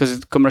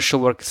 because commercial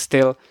work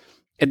still,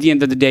 at the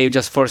end of the day, you're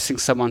just forcing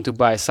someone to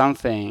buy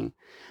something.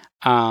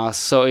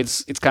 So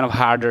it's kind of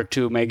harder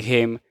to make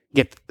him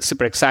get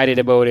super excited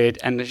about it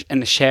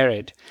and share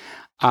it.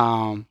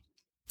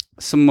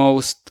 So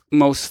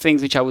most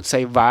things which I would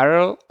say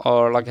viral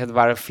or like had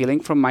viral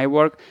feeling from my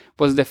work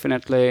was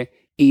definitely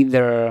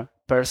either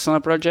personal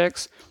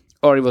projects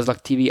or it was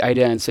like TV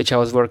idents, which I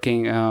was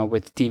working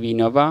with TV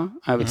Nova,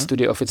 with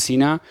Studio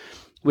Officina,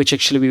 which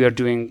actually we were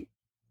doing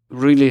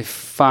really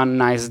fun,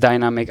 nice,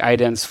 dynamic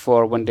idents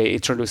for when they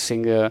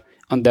introducing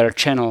on their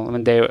channel,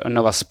 when they were on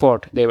Nova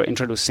Sport, they were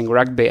introducing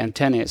rugby and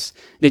tennis.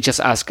 They just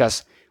ask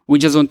us, we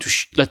just want to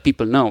let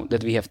people know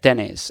that we have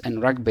tennis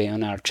and rugby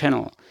on our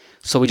channel.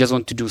 So we just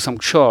want to do some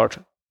short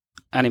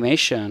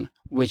animation,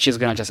 which is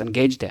going to just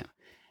engage them.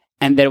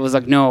 And there was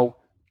like, no,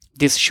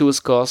 these shoes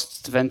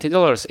cost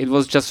 $20. It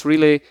was just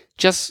really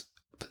just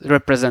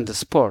represent the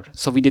sport.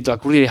 So we did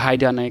like really high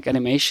dynamic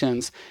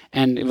animations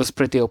and it was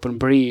pretty open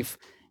brief.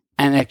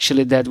 And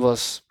actually it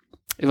was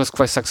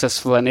quite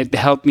successful. And it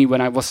helped me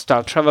when I was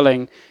start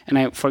traveling. And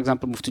I, for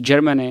example, moved to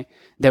Germany.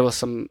 There was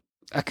some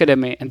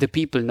academy and the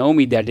people know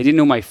me there. They didn't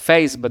know my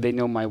face, but they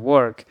know my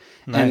work.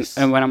 Nice.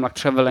 And when I'm like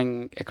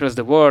traveling across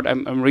the world,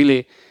 I'm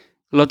really,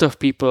 a lot of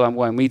people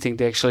I'm meeting,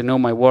 they actually know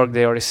my work.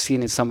 They already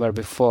seen it somewhere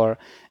before.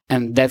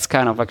 And that's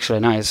kind of actually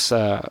a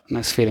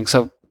nice feeling.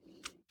 So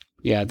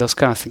yeah, those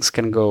kind of things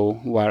can go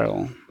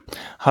viral.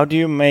 How do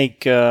you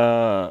make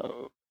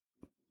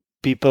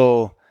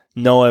people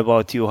know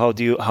about you? How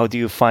do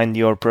you find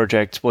your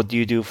projects? What do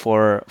you do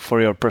for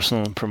your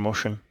personal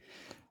promotion?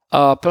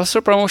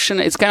 Personal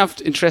promotion, it's kind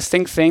of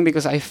interesting thing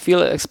because I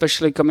feel,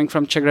 especially coming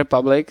from Czech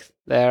Republic,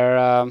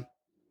 there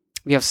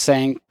we have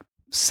saying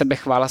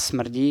sebechvála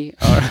smrdí,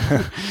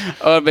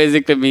 or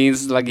basically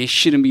means like you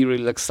shouldn't be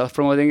really like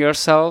self-promoting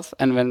yourself.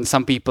 And when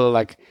some people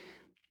like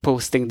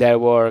posting their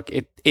work,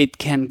 it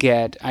can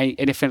get, I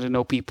definitely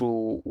know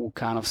people who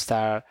kind of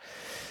start,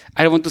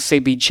 I don't want to say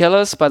be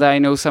jealous, but I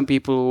know some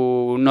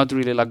people not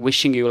really like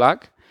wishing you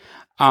luck.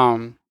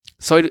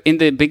 So in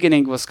the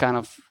beginning was kind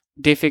of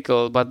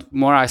difficult, but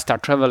more I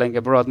start traveling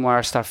abroad, more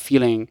I start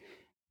feeling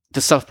the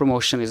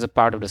self-promotion is a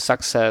part of the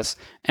success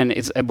and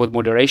it's about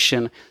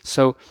moderation.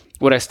 So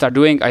what I start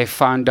doing, I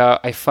found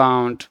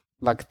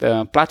like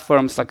the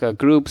platforms, like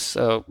groups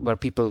where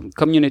people,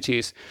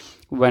 communities,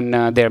 when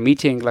they're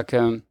meeting like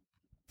on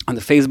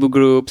the Facebook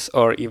groups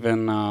or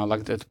even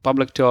like the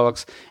public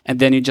talks, and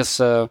then you just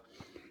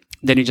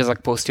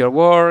like post your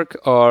work,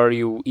 or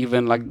you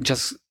even like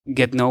just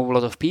get know a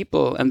lot of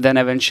people. And then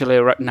eventually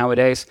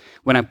nowadays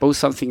when I post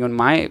something on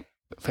my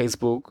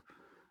Facebook,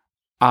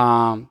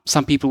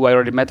 some people who I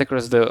already met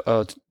across the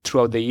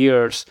throughout the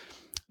years,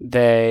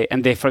 they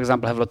for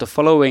example have a lot of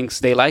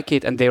followings, they like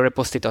it and they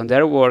repost it on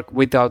their work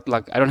without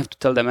like, I don't have to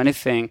tell them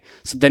anything.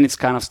 So then it's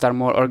kind of start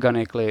more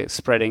organically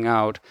spreading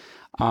out.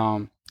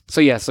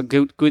 So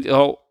good.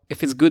 Oh,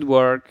 if it's good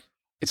work,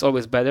 it's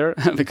always better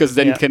because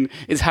then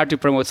it's hard to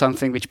promote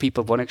something which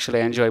people won't actually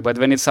enjoy. But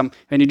when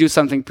you do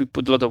something, you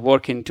put a lot of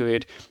work into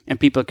it and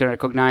people can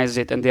recognize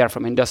it and they are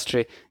from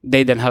industry,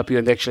 they then help you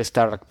and they actually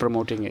start like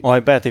promoting it. Well, I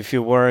bet if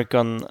you work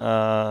on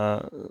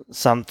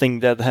something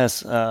that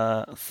has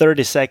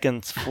 30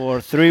 seconds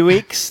for 3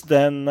 weeks,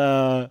 then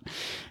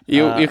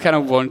you kind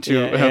of want to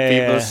help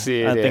people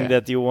see it. I think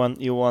that you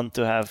want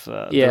to have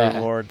the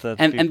reward that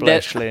people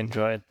actually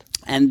enjoy it.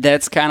 And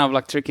that's kind of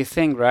like tricky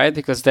thing, right?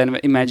 Because then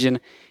imagine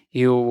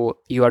you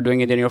are doing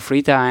it in your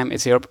free time.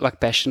 It's your like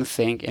passion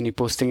thing, and you're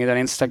posting it on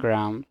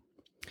Instagram.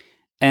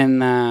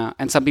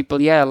 And some people,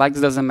 likes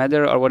doesn't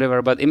matter or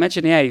whatever. But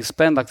imagine, you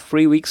spend like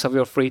 3 weeks of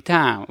your free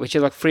time, which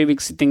is like 3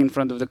 weeks sitting in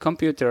front of the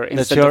computer.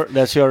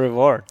 That's your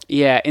reward.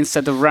 Yeah,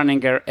 instead of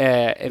running, you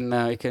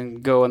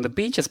can go on the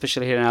beach,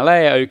 especially here in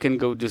LA, or you can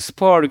go do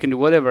sport, you can do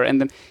whatever, and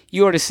then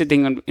you're already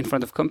sitting in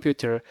front of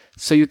computer,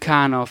 so you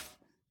kind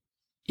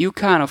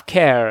of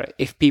care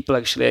if people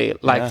actually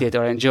liked it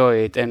or enjoy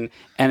it, and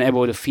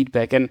about the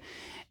feedback.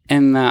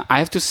 And I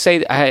have to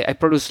say, I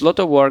produce a lot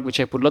of work, which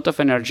I put lots of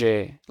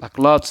energy,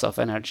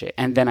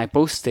 and then I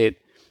post it,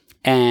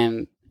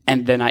 and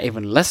then I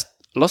even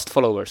lost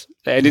followers.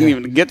 I didn't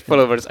even get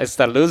followers. I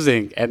start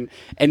losing, and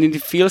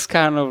it feels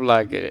kind of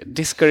like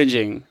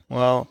discouraging.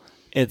 Well,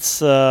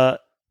 it's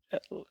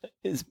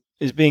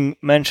being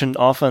mentioned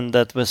often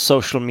that with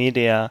social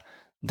media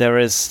there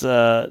is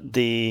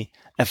the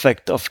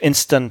effect of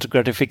instant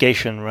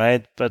gratification,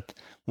 right? But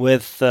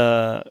with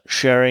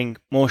sharing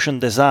motion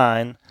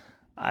design,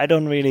 I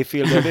don't really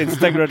feel that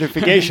instant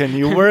gratification.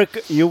 You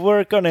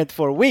work on it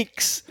for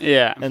weeks,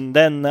 and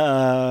then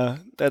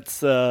that's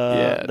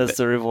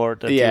the reward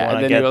that you want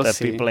to get. That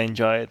see. People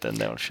enjoy it and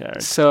they'll share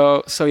it.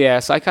 So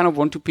I kind of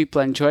want to people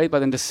enjoy it,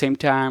 but at the same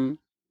time,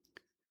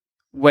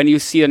 when you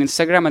see on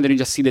Instagram and then you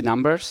just see the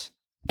numbers,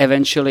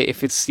 eventually,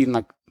 if it's seen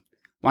like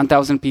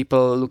 1,000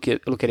 people look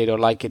at it or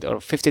like it,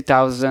 or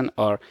 50,000,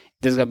 or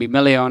there's gonna be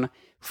million,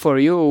 for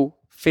you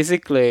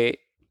physically,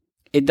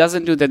 it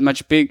doesn't do that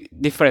much big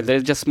difference.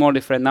 There's just more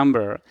different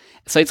number.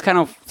 So it's kind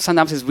of,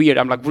 sometimes it's weird.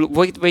 I'm like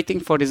waiting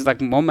for this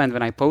like moment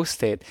when I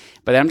post it,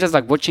 but I'm just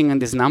like watching on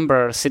this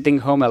number, sitting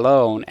home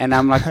alone, and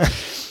I'm like,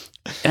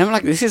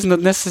 this is not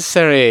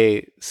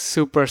necessarily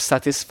super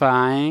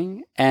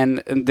satisfying.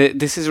 And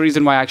this is the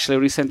reason why I actually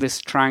recently is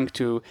trying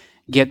to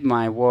get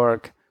my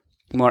work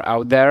more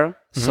out there.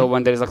 Mm-hmm. So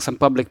when there's like some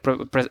public,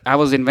 I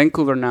was in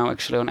Vancouver now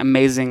actually on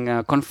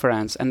amazing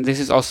conference, and this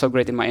is also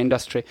great in my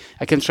industry.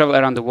 I can travel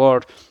around the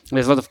world.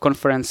 There's a lot of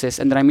conferences,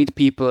 and then I meet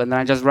people, and then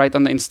I just write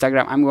on the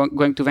Instagram, I'm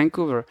going to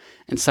Vancouver,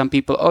 and some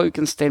people, you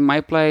can stay in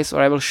my place,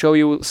 or I will show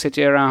you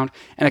city around,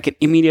 and I can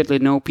immediately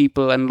know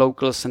people and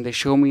locals, and they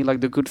show me like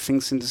the good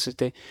things in the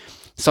city.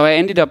 So I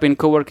ended up in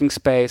co-working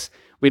space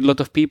with a lot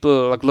of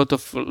people, like a lot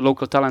of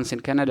local talents in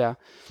Canada,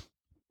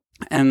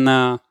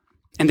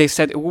 and they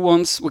said,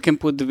 we can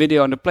put the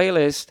video on the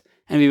playlist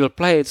and we will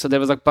play it. So there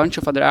was like a bunch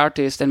of other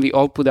artists and we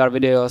all put our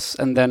videos,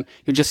 and then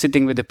you're just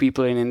sitting with the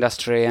people in the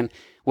industry and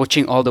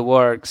watching all the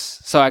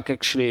works. So I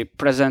actually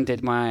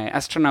presented my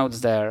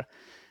astronauts there.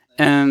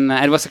 And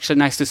it was actually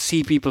nice to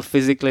see people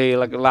physically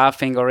like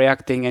laughing or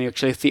reacting, and you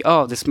actually think,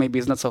 this maybe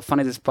is not so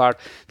funny, this part,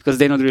 because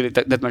they're not really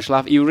that much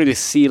laugh. You really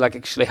see like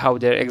actually how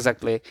they're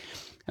exactly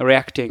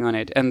reacting on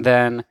it. And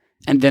then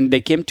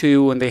they came to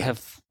you and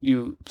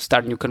you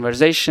start new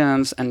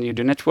conversations and you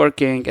do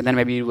networking, and then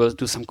maybe you will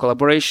do some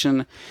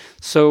collaboration.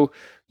 So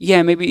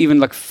maybe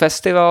even like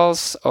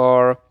festivals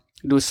or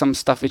do some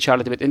stuff which are a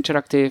little bit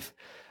interactive.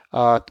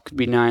 It could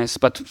be nice.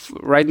 But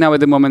right now at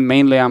the moment,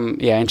 mainly I'm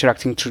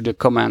interacting through the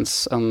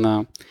comments on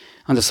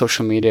the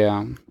social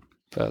media.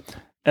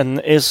 And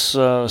is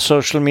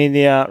social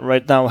media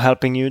right now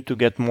helping you to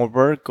get more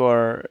work,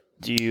 or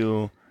do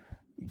you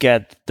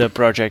get the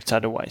projects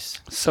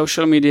otherwise?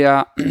 Social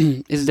media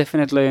is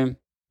definitely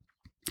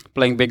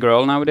playing big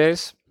role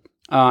nowadays.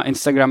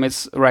 Instagram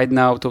is right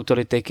now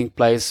totally taking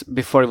place.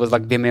 Before it was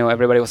like Vimeo,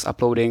 everybody was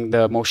uploading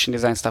the motion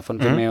design stuff on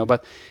Vimeo,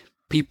 but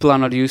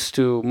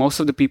most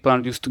of the people are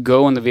not used to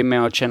go on the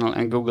Vimeo channel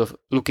and Google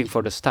looking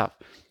for the stuff.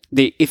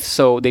 They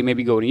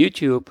maybe go to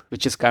YouTube,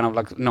 which is kind of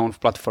like known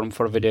platform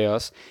for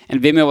videos.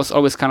 And Vimeo was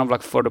always kind of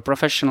like for the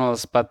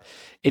professionals, but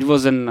it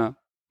wasn't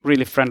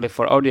really friendly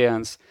for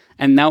audience.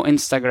 And now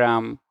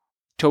Instagram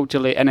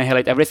totally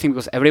annihilate everything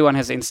because everyone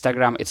has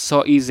Instagram. It's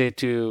so easy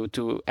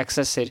to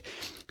access it.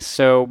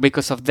 So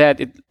because of that,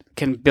 it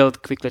can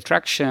build quickly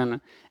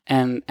traction,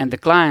 and the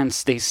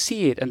clients, they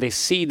see it and they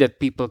see that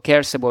people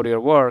cares about your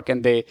work,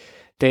 and they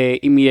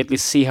immediately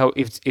see how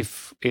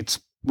if it's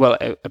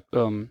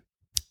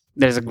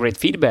there's a great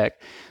feedback.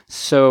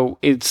 So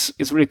it's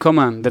really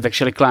common that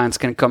actually clients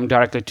can come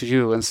directly to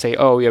you and say,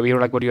 we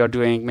like what you are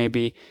doing.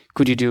 Maybe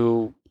could you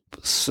do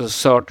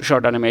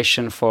short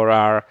animation for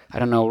our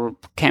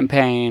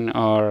campaign,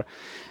 or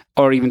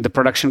even the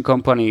production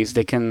companies.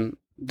 They can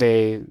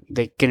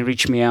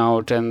reach me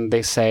out and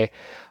they say,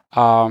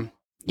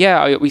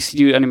 we see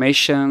you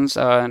animations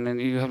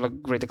and you have a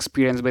great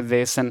experience with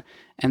this, and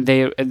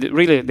they're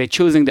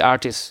choosing the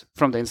artists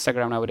from the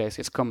Instagram nowadays.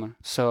 It's common.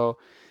 So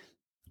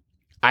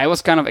I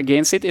was kind of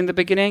against it in the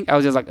beginning. I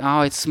was just like,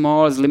 oh, it's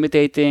small, it's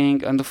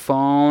limiting on the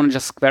phone,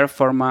 just square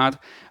format.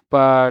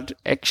 But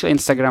actually,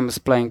 Instagram is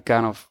playing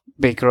kind of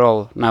big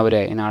role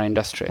nowadays in our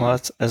industry. Well,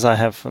 as I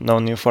have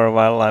known you for a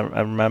while, I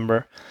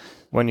remember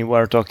when you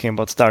were talking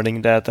about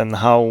starting that, and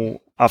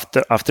how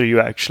after you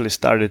actually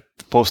started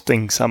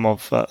posting some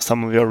of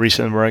your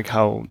recent work,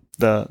 how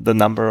the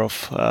number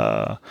of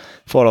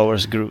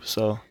followers grew.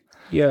 So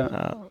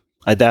yeah.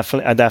 I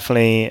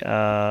definitely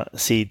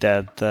see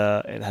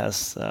that it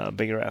has a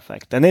bigger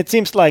effect, and it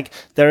seems like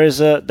there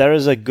is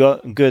a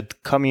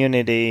good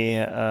community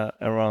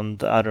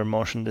around other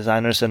motion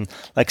designers, and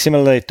like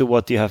similarly to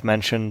what you have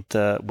mentioned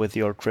with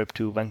your trip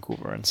to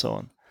Vancouver and so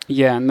on.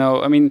 Yeah,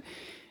 no, I mean,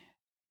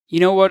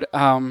 you know what?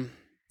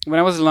 When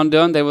I was in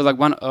London, there was like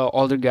one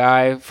older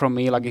guy from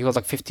me, like he was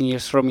like 15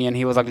 years from me, and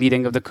he was like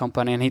leading of the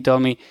company, and he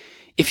told me,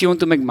 if you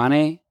want to make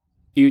money,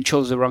 you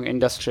chose the wrong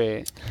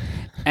industry.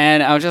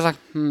 And I was just like,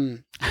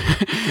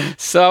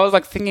 So I was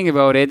like thinking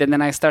about it, and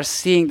then I start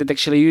seeing that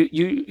actually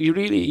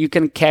you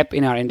can cap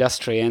in our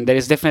industry, and there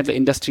is definitely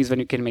industries when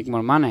you can make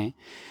more money.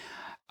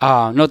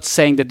 Not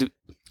saying that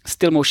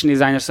still motion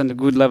designers on a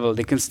good level,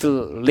 they can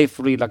still live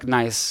really like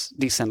nice,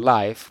 decent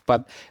life,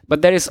 but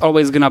there is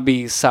always gonna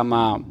be some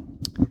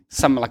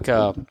like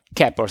a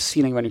cap or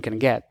ceiling when you can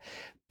get.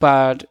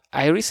 But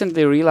I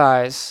recently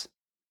realized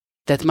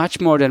that much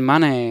more than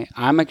money,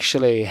 I'm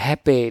actually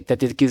happy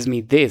that it gives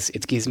me this.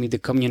 It gives me the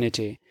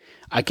community.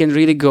 I can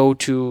really go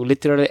to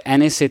literally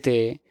any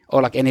city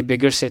or like any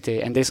bigger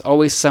city, and there's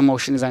always some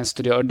motion design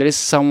studio, or there is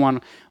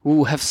someone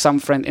who have some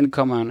friend in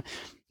common,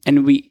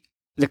 and we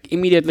like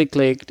immediately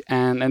clicked,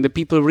 and the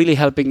people really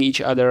helping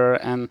each other,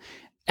 and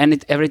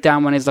it every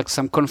time when it's like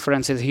some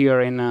conferences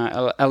here in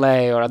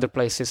LA or other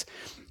places,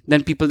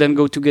 then people then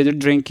go together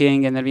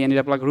drinking, and then we ended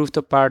up like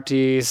rooftop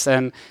parties,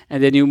 and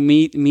then you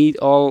meet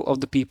all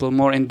of the people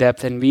more in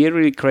depth, and we're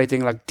really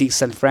creating like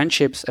decent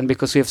friendships. And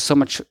because we have so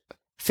much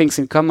things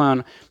in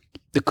common,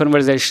 the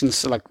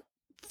conversations like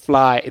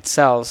fly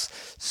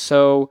itself.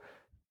 So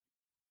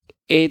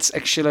it's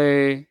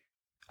actually,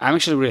 I'm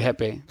actually really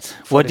happy.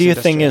 What do you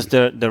think is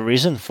the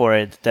reason for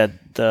it,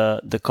 that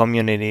the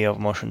community of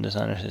motion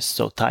designers is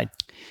so tight?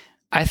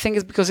 I think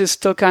it's because it's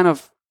still kind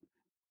of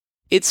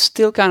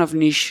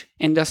niche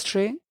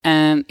industry,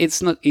 and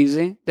it's not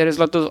easy. There is a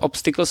lot of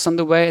obstacles on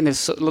the way, and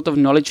there's a lot of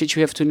knowledge which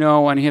you have to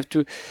know, and you have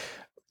to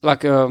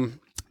like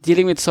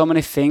dealing with so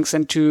many things.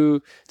 And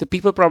to the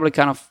people probably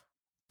kind of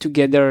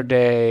together,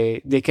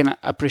 they can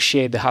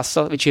appreciate the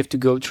hustle which you have to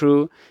go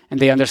through, and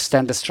they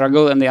understand the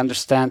struggle, and they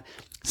understand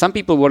some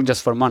people work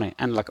just for money,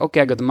 and like,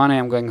 okay, I got the money,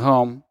 I'm going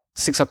home,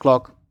 6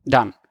 o'clock,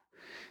 done.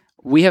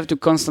 We have to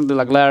constantly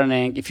like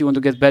learning. If you want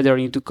to get better,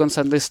 you need to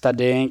constantly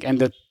studying, and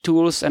the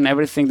tools and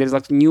everything, there's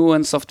like new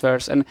and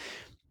softwares, and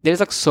there's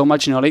like so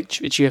much knowledge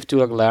which you have to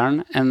like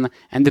learn, and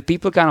the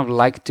people kind of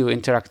like to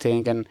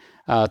interacting and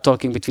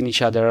talking between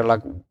each other,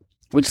 like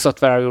which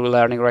software are you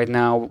learning right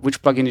now,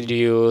 which plugin did you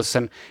use,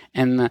 and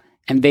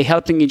they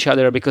helping each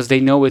other because they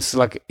know it's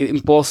like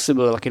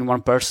impossible like in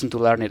one person to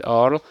learn it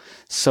all.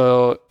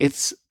 So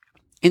it's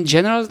in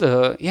general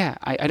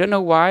I don't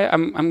know why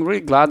I'm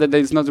really glad that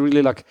there's not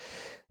really like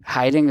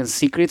hiding and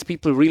secrets.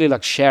 People really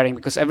like sharing,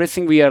 because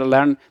everything we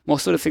learn,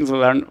 most of the things we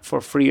learn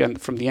for free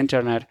and from the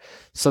internet.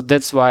 So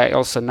that's why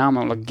also now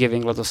I'm like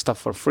giving a lot of stuff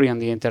for free on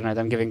the internet.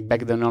 I'm giving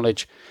back the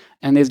knowledge,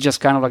 and it's just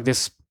kind of like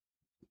this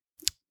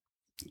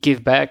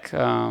give back,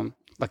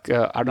 like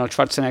Arnold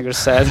Schwarzenegger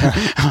said,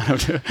 one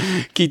of the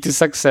key to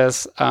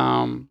success.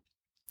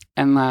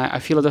 And I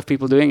feel a lot of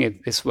people doing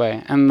it this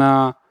way. And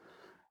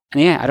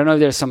yeah, I don't know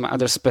if there's some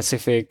other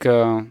specific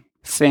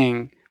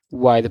thing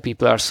why the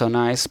people are so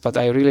nice, but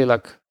I really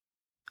like,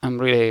 a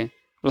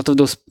lot of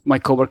those, my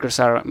coworkers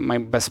are my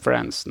best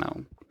friends now.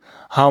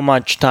 How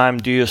much time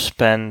do you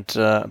spend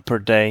per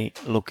day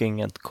looking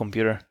at the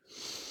computer?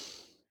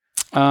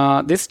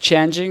 This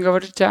changing over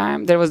the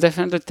time. There was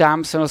definitely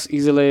times when it was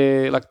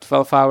easily like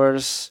 12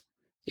 hours,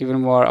 even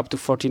more, up to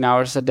 14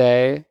 hours a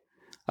day.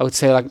 I would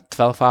say like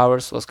 12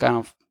 hours was kind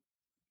of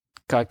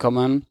quite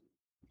common.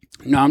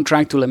 Now I'm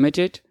trying to limit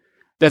it.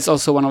 That's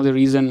also one of the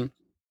reasons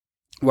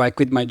why I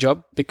quit my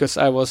job, because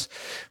there was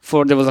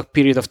a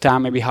period of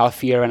time, maybe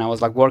half year, and I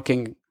was like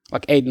working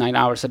like 8-9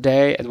 hours a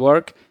day at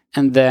work,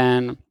 and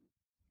then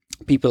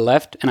people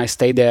left, and I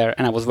stayed there,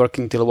 and I was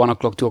working till 1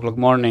 o'clock, 2 o'clock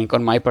morning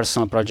on my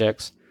personal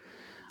projects.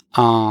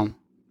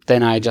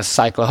 Then I just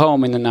cycle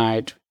home in the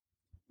night,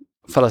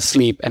 fell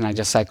asleep, and I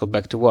just cycled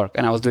back to work,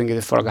 and I was doing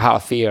it for like a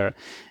half year,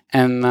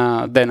 and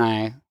then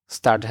I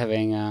started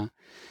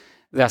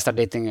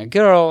dating a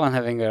girl and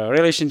having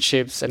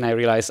relationships, and I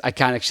realized I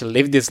can't actually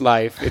live this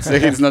life.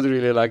 It's not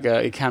really like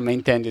you can't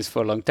maintain this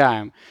for a long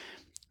time.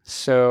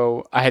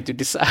 So I had to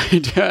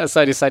decide.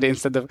 So I decided,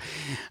 instead of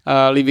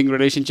leaving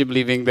relationship,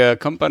 leaving the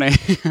company,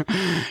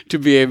 to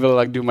be able to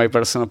like do my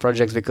personal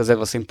projects, because that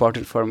was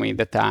important for me at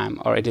the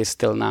time, or it is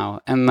still now.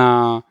 And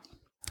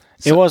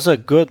it was a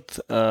good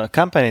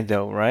company,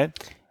 though, right?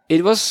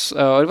 It was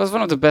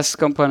one of the best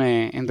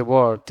company in the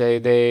world.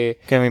 They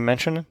Can we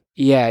mention it?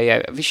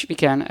 Yeah, we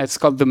can. It's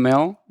called The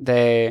Mill.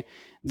 They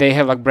They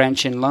have like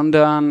branch in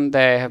London.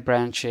 They have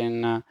branch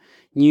in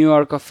New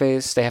York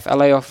office. They have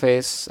LA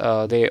office.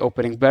 They're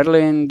opening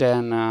Berlin.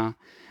 Then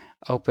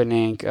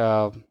opening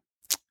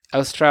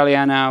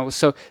Australia now.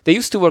 So they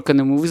used to work on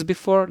the movies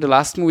before. The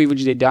last movie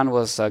which they done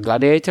was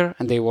Gladiator,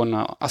 and they won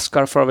an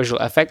Oscar for visual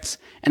effects.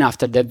 And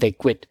after that, they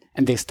quit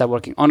and they start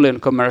working only on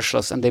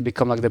commercials, and they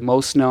become like the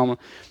most known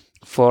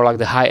for like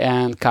the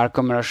high-end car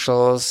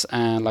commercials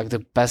and like the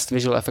best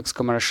visual effects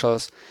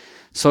commercials.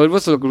 So it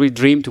was a great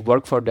dream to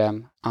work for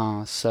them.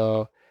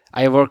 So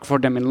I worked for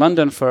them in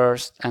London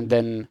first, and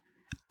then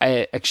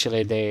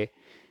the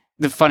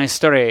funny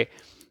story.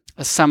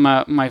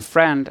 My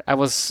friend, I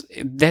was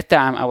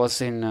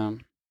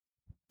in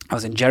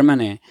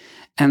Germany,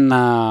 and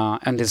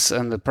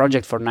the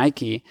project for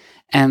Nike,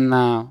 and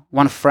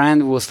one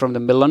friend who was from the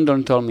Mill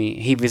London told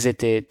me he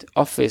visited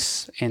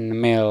office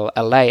in Mill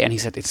LA, and he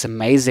said it's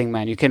amazing,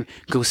 man. You can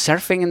go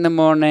surfing in the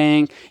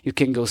morning, you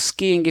can go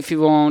skiing if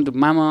you want, the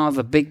Mammoth,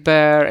 the Big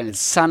Bear, and it's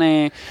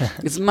sunny.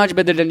 It's much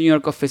better than New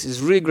York office. It's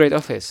really great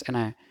office,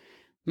 and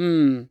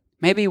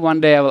maybe one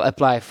day I will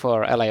apply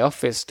for LA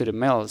office to the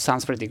Mill. It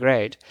sounds pretty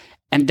great.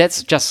 And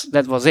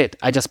that was it.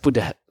 I just put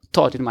the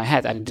thought in my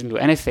head and didn't do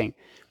anything.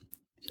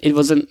 It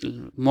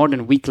wasn't more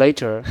than a week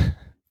later,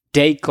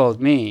 they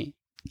called me.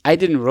 I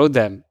didn't wrote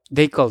them.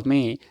 They called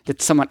me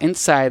that someone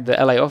inside the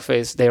LA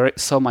office, they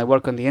saw my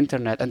work on the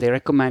internet and they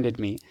recommended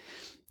me.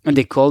 And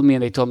they called me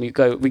and they told me,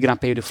 we're going to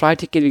pay you the flight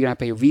ticket, we're going to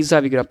pay you visa,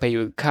 we're going to pay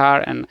you a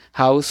car and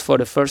house for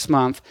the first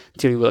month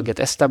till you will get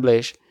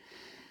established.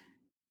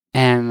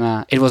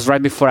 And it was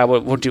right before I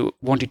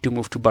wanted to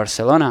move to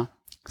Barcelona.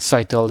 So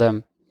I told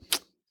them,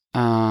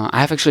 I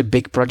have actually a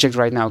big project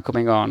right now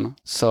coming on.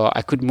 So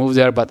I could move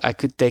there, but I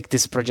could take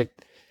this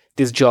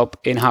job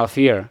in half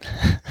a year.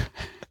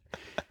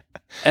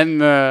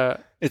 And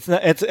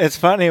it's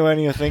funny when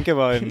you think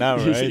about it now,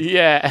 right?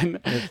 Yeah. And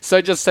so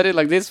I just said it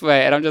like this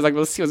way, and I'm just like,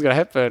 we'll see what's going to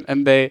happen.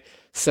 And they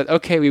said,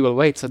 okay, we will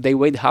wait. So they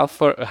wait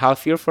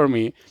half year for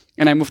me.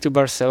 And I moved to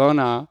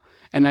Barcelona.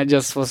 And I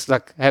just was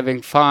like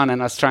having fun,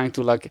 and I was trying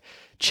to like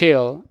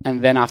chill.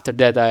 And then after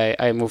that,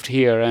 I moved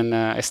here, and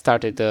I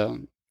started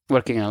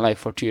working in LA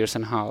for 2.5 years.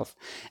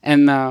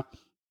 And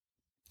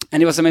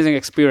it was an amazing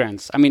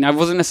experience. I mean, I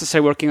wasn't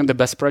necessarily working on the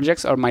best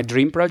projects or my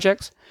dream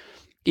projects,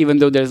 even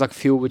though there's like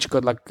few which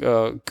got like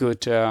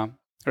good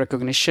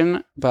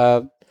recognition.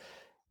 But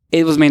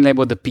it was mainly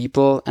about the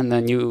people and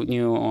the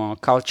new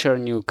culture,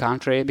 new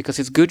country. Because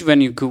it's good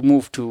when you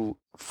move to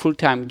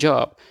full-time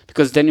job,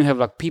 because then you have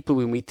like people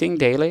we're meeting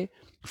daily,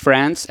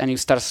 friends, and you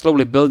start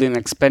slowly building and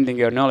expanding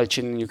your knowledge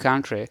in a new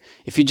country.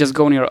 If you just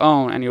go on your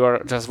own and you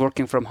are just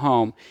working from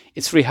home,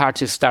 it's really hard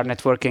to start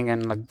networking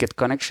and like get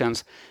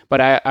connections. But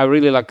I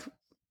really like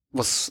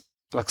was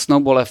like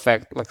snowball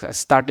effect. Like I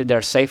started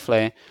there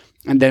safely,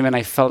 and then when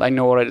I felt I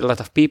know already a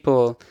lot of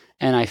people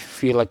and I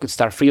feel I could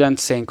start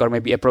freelancing or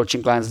maybe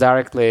approaching clients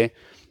directly,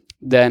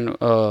 then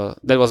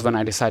that was when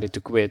I decided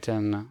to quit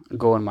and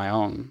go on my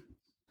own.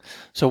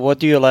 So what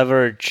do you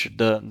leverage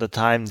the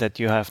time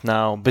that you have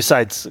now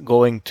besides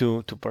going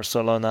to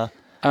Barcelona?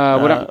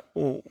 What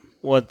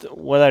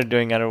are you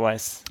doing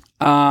otherwise?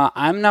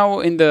 I'm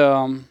now in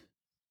the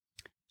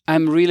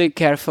I'm really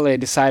carefully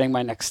deciding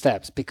my next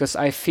steps, because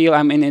I feel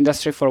I'm in the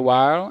industry for a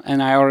while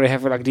and I already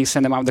have like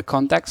decent amount of the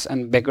contacts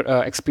and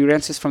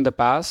experiences from the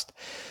past.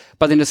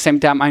 But in the same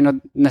time, I not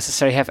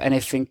necessarily have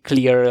anything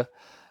clear,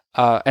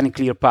 any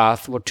clear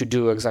path what to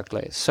do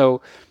exactly.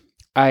 So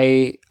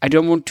I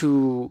don't want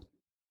to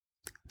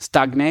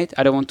stagnate.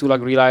 I don't want to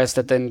like realize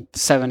that in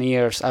 7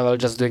 years I will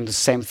just doing the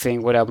same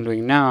thing what I'm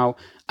doing now,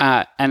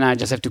 and I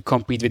just have to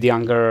compete with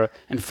younger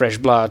and fresh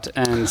blood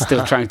and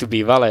still trying to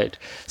be valid.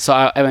 So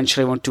I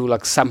eventually want to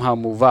like somehow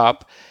move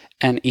up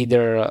and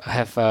either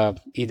have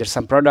either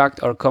some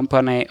product or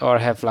company or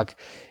have like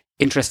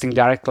interesting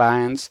direct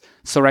clients.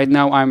 So right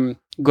now I'm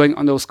going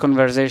on those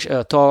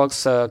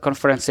talks,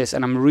 conferences,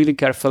 and I'm really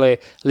carefully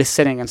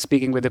listening and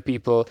speaking with the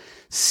people,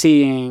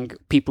 seeing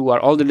people who are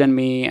older than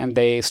me and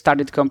they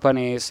started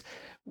companies.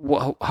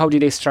 How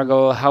did they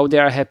struggle? How they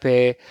are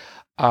happy?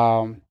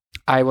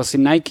 I was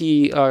in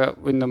Nike,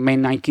 in the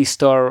main Nike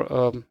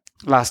store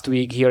last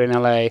week here in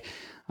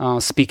LA,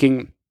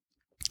 speaking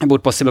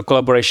about possible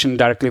collaboration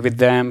directly with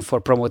them for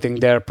promoting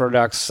their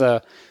products,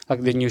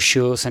 like the new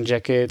shoes and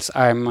jackets.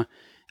 I'm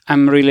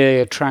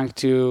really trying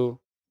to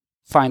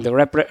find the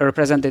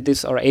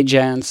representatives or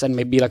agents and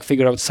maybe like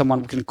figure out someone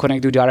who can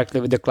connect you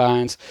directly with the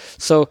clients.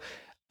 So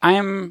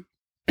I'm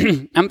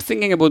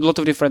thinking about a lot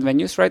of different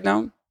venues right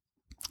now,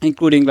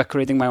 including like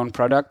creating my own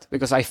product,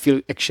 because I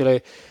feel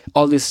actually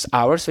all these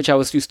hours, which I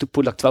was used to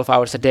put like 12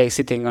 hours a day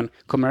sitting on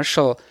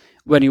commercial,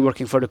 when you're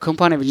working for the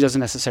company, which doesn't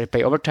necessarily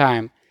pay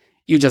overtime,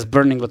 you're just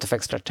burning a lot of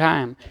extra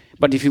time.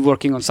 But if you're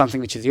working on something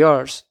which is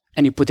yours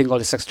and you're putting all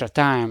this extra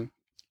time,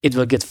 it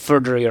will get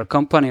further your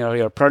company or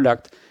your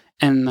product,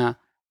 and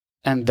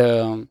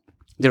the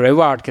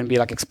reward can be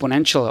like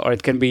exponential, or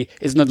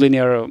it's not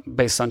linear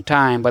based on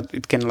time, but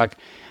it can like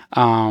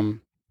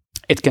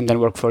it can then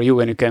work for you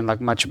and you can like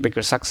much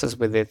bigger success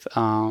with it.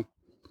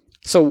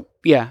 So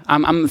yeah,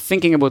 I'm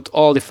thinking about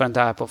all different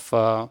type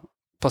of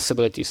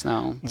possibilities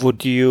now.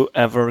 Would you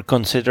ever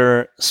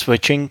consider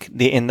switching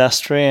the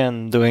industry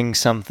and doing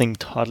something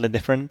totally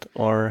different,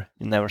 or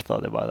you never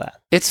thought about that?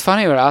 It's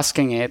funny you're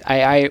asking it.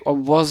 I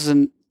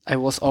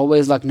was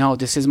always like, no,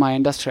 this is my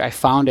industry. I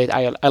found it.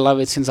 I love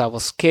it since I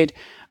was a kid.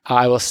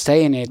 I will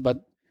stay in it. But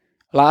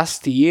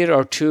last year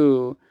or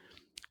two,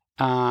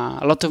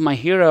 a lot of my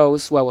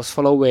heroes who I was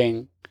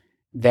following,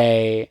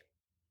 they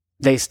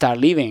start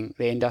leaving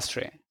the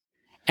industry.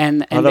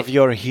 And out of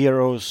your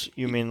heroes,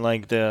 you mean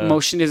like the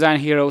motion design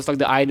heroes, like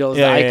the idols,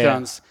 the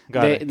icons.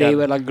 They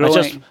were like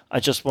growing. I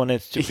just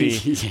wanted to be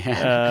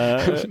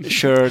yeah.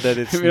 Sure that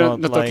it's We're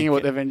not like... talking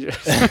about Avengers.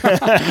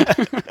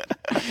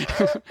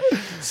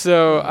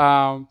 So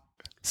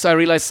I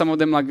realized some of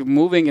them like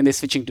moving and they're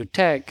switching to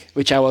tech,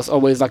 which I was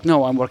always like,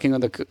 no, I'm working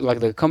on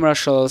the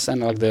commercials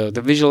and like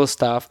the visual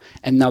stuff,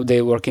 and now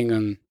they're working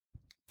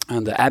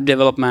on the app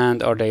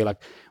development, or they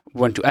like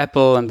went to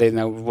Apple and they're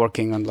now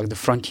working on like the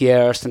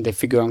frontiers, and they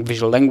figure out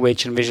visual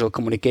language and visual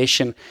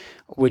communication,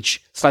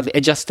 which slightly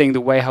adjusting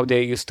the way how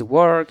they used to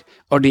work,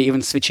 or they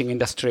even switching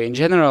industry in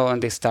general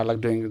and they start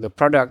like doing the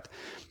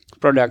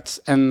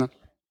products. And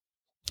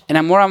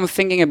I'm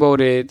thinking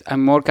about it,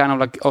 I'm more kind of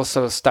like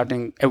also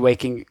starting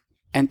awakening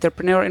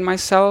entrepreneur in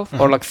myself,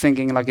 or like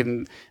thinking like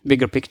in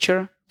bigger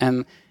picture,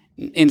 and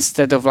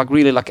instead of like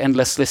really like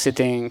endlessly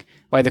sitting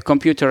by the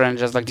computer and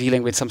just like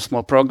dealing with some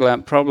small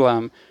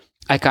problem,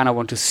 I kind of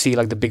want to see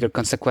like the bigger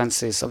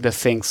consequences of the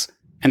things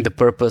and the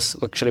purpose,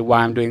 actually why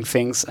I'm doing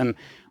things and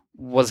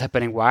what's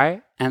happening,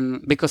 why.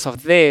 And because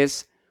of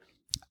this,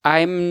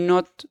 I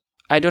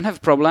don't have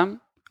a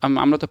problem.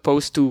 I'm not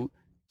opposed to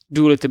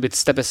do a little bit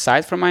step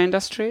aside from my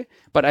industry,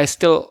 but I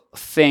still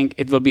think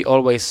it will be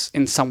always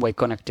in some way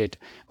connected,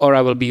 or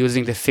I will be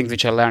using the things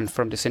which I learned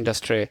from this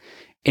industry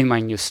in my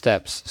new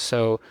steps.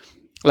 So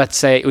let's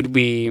say it would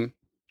be,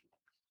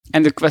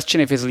 and the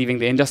question if it's leaving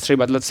the industry,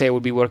 but let's say I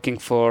would be working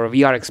for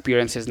VR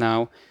experiences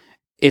now.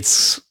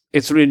 It's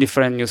really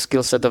different new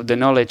skill set of the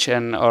knowledge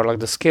or like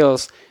the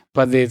skills,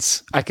 but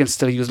I can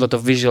still use a lot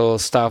of visual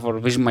stuff or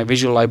my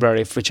visual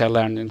library, which I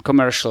learned in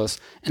commercials,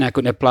 and I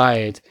could apply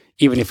it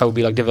even if I would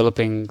be like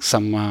developing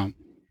some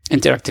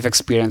interactive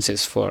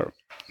experiences for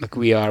like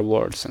VR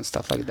worlds and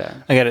stuff like that.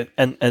 I get it.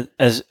 And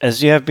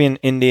as you have been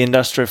in the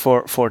industry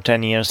for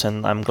 10 years,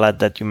 and I'm glad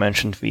that you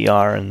mentioned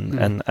VR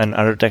and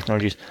other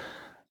technologies.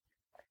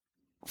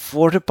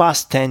 For the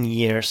past 10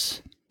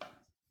 years,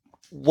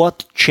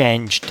 what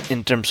changed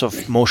in terms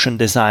of motion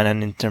design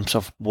and in terms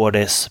of what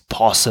is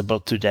possible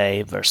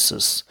today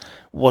versus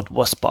what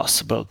was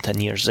possible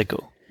 10 years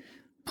ago?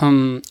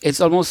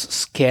 It's almost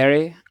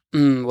scary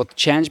what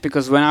changed,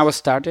 because when I was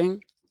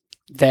starting,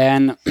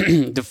 then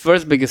the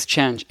first biggest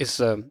change is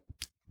the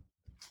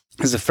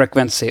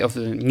frequency of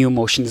the new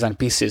motion design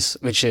pieces,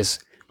 which is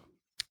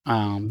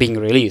being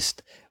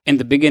released. In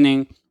the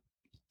beginning,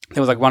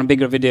 there was like one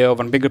bigger video,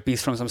 one bigger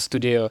piece from some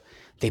studio.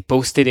 They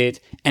posted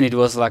it, and it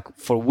was like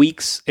for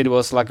weeks, it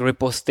was like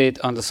reposted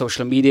on the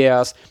social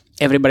medias.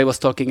 Everybody was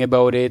talking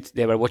about it.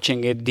 They were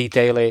watching it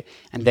detailedly,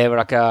 and they were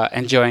like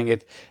enjoying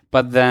it.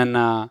 But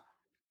then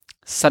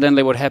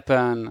suddenly what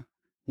happened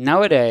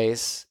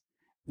nowadays,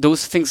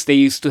 those things, they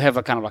used to have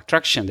a kind of like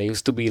traction. They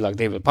used to be like,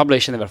 they were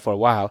published and they were for a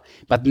while.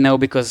 But now,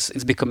 because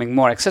it's becoming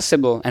more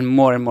accessible and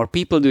more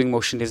people doing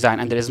motion design,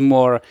 and there is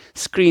more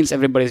screens,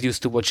 everybody's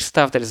used to watch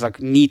stuff, there is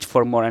like need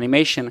for more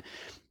animation.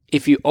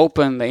 If you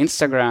open the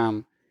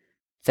Instagram,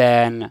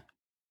 then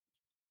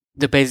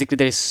basically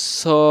there is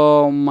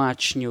so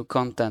much new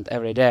content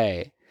every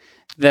day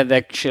that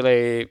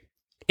actually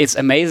it's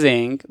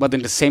amazing, but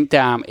at the same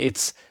time,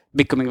 it's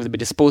becoming a little bit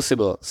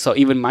disposable. So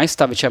even my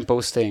stuff which I'm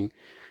posting,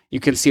 you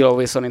can see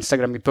always on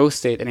Instagram, we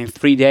post it, and in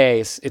 3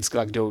 days, it's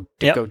like go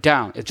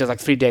down. It's just like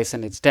 3 days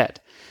and it's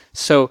dead.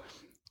 So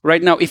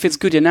right now, if it's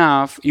good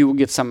enough, you will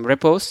get some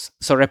reposts.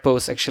 So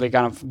reposts actually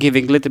kind of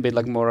giving a little bit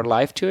like more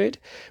life to it.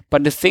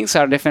 But the things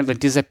are definitely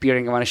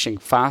disappearing and vanishing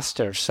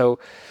faster. So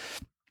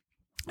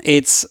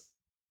it's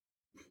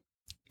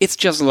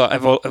just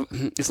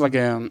it's like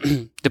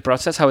the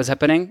process, how it's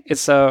happening.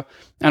 It's I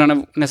don't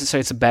know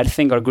necessarily it's a bad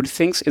thing or good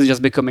things. It's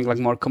just becoming like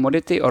more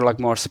commodity or like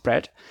more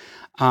spread.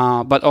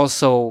 But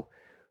also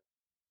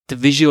the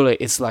visually,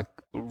 it's like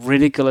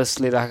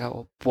ridiculously like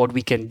what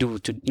we can do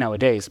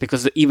nowadays,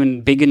 because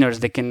even beginners,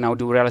 they can now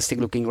do realistic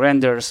looking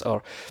renders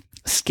or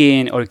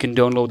skin, or you can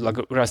download like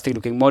realistic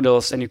looking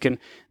models, and you can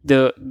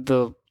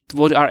the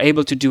what are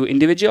able to do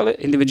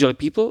individual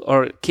people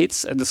or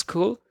kids at the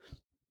school.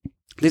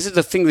 This is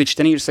the thing which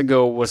 10 years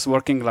ago was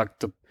working like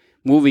the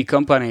movie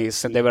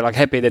companies, and they were like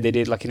happy that they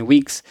did like in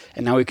weeks,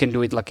 and now you can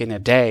do it like in a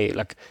day,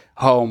 like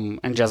home,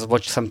 and just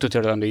watch some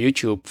tutorial on the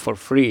YouTube for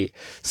free.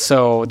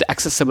 So the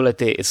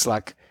accessibility is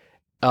like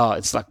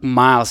it's like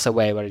miles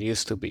away where it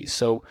used to be.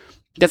 So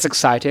that's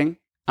exciting,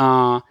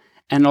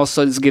 and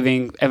also it's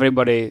giving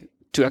everybody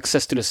to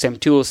access to the same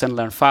tools and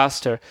learn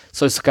faster.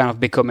 So it's kind of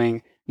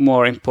becoming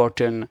more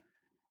important.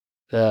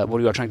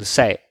 What you are trying to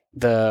say,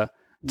 the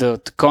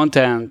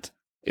content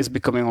is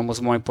becoming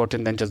almost more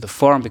important than just the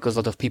form, because a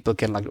lot of people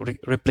can like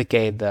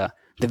replicate the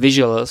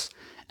visuals,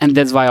 And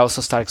that's why I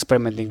also start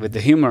experimenting with the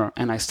humor,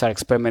 and I start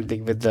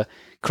experimenting with the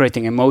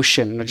creating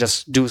emotion, not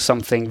just do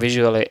something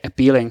visually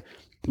appealing,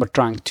 but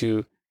trying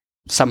to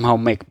somehow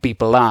make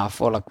people laugh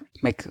or like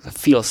make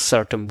feel a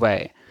certain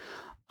way.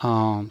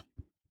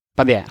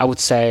 But yeah, I would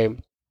say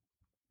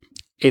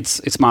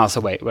it's miles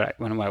away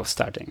when I was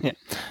starting. Yeah.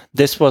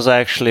 This was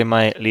actually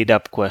my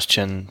lead-up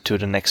question to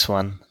the next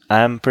one.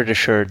 I'm pretty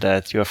sure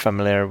that you're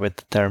familiar with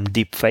the term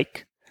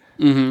deepfake,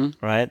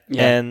 right?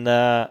 Yeah. And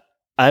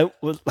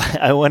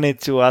I wanted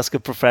to ask a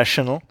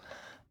professional,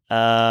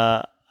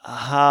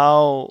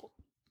 how,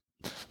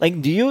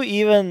 like, do you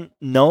even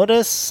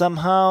notice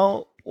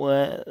somehow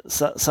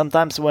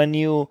sometimes when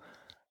you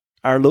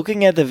are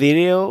looking at the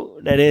video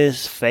that it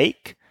is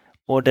fake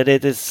or that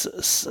it is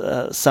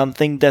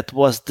something that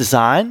was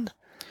designed?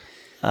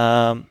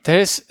 There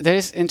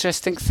is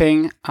interesting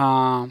thing.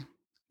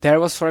 There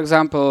was, for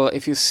example,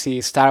 if you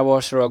see Star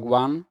Wars Rogue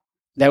One,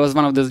 there was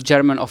one of those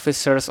German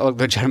officers, or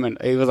the German,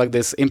 it was like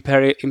this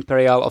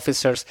imperial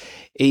officers.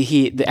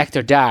 The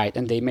actor died,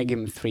 and they make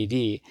him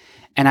 3D.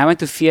 And I went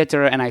to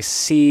theater, and I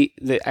see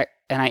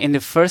in the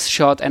first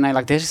shot, and I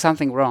like, there's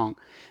something wrong,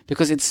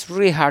 because it's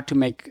really hard to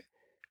make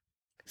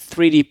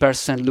 3D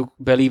person look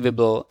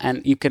believable,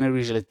 and you can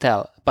usually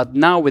tell. But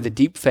now with the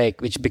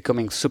deepfake, which is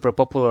becoming super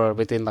popular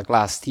within like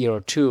last year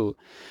or two,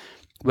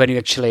 when you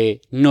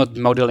actually not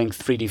modeling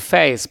 3D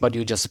face, but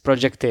you're just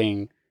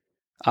projecting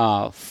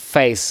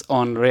face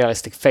on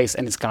realistic face,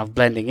 and it's kind of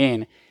blending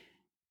in,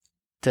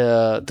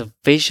 the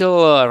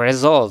visual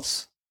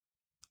results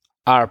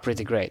are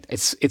pretty great.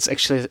 It's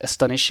actually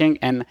astonishing,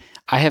 and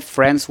I have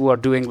friends who are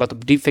doing a lot of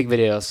deepfake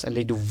videos, and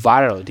they do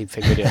viral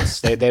deepfake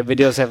videos. Their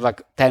videos have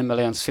like 10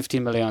 millions,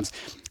 15 millions.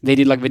 They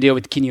did like video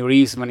with Keanu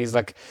Reeves when he's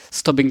like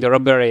stopping the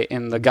robbery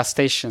in the gas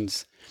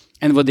stations.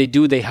 And what they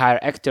do, they hire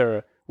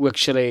actor who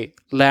actually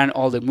learn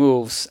all the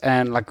moves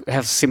and like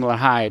have similar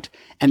height,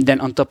 and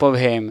then on top of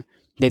him,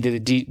 they did a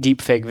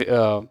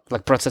deepfake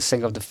like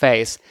processing of the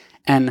face,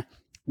 and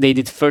they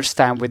did first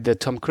time with the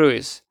Tom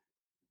Cruise.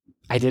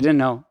 I didn't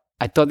know.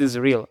 I thought it's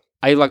real.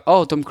 I like,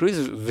 oh, Tom Cruise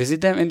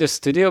visit them in the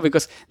studio,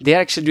 because they're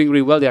actually doing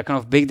really well. They are kind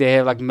of big. They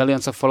have like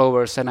millions of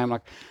followers, and I'm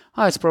like,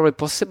 oh, it's probably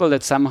possible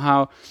that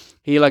somehow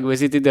he like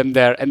visited them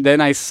there. And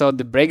then I saw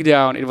the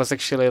breakdown. It was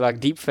actually like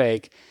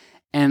deepfake,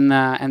 and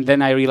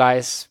then I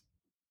realized,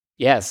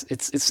 yes,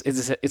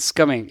 it's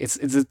coming. It's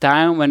a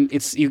time when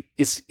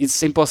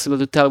it's impossible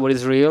to tell what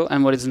is real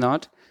and what is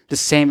not. The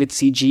same with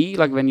CG,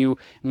 like when you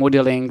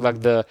modeling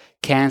like the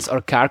cans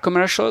or car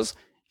commercials,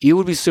 you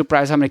would be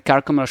surprised how many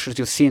car commercials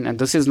you've seen, and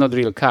this is not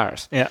real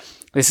cars. Yeah,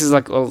 this is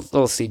like all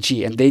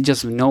CG, and they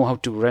just know how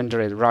to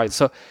render it right.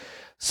 So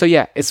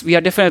yeah, we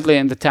are definitely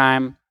in the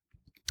time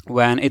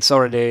when it's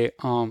already,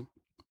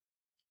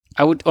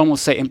 I would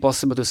almost say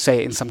impossible to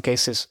say in some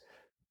cases,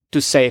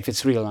 to say if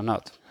it's real or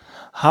not.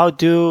 How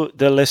do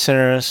the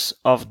listeners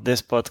of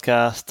this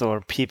podcast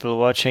or people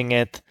watching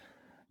it,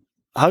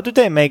 how do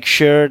they make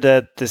sure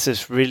that this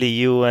is really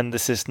you and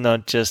this is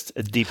not just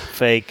a deep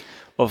fake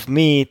of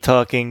me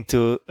talking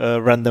to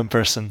a random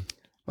person?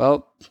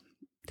 Well,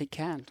 they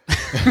can't.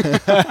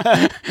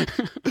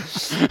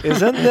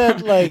 Isn't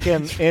that like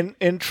an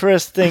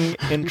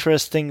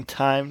interesting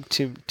time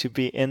to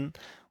be in?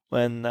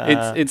 When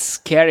it's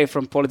scary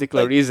from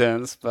political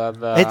reasons, but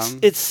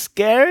it's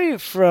scary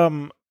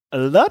from a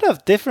lot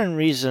of different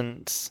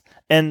reasons,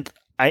 and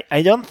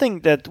I don't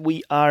think that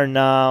we are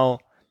now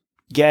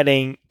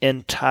getting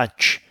in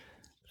touch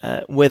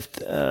with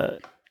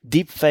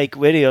deepfake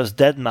videos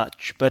that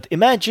much. But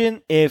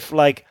imagine if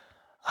like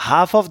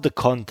half of the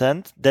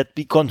content that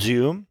we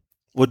consume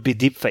would be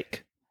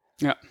deepfake.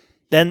 Yeah.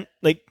 Then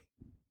like,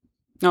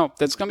 no,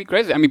 that's gonna be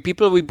crazy. I mean,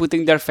 people will be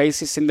putting their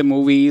faces in the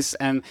movies,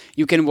 and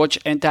you can watch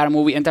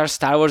entire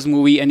Star Wars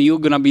movie, and you're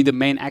gonna be the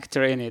main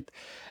actor in it.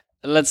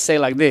 Let's say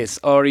like this,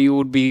 or you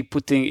will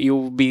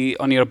be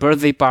on your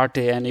birthday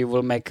party, and you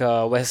will make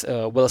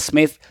Will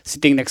Smith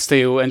sitting next to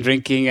you and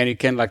drinking, and you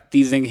can like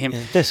teasing him.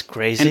 That's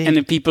crazy. And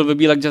the people will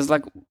be like, just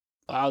like,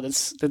 wow,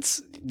 that's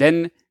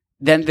then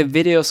the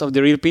videos of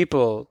the real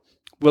people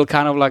will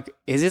kind of like,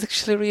 is it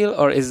actually real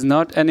or is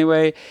not?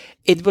 Anyway,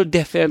 it will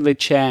definitely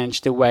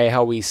change the way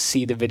how we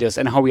see the videos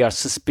and how we are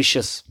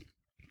suspicious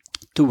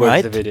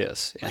towards the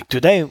videos. Yeah. Like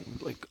today,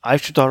 like I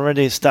should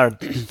already start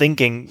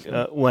thinking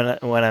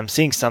when I'm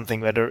seeing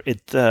something whether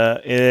it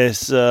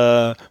is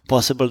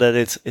possible that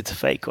it's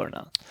fake or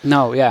not.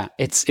 No, yeah,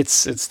 it's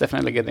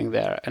definitely getting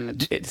there,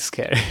 and it's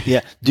scary.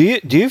 Yeah. Do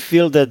you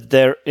feel that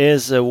there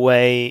is a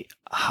way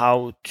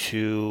how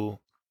to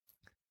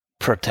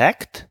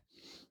protect?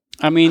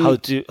 I mean,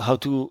 how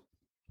to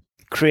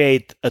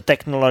create a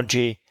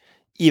technology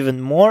even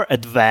more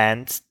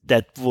advanced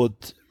that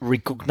would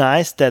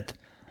recognize that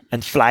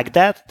and flag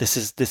that this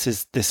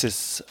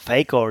is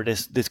fake, or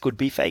this could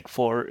be fake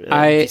for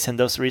these and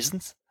those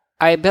reasons?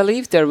 I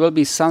believe there will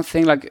be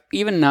something like,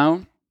 even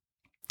now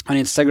on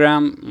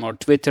Instagram or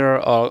Twitter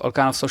or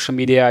kind of social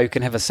media, you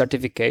can have a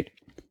certificate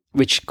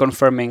which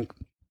confirming.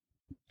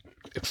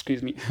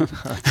 Excuse me.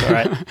 That's all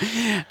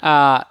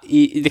right.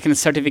 They can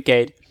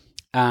certificate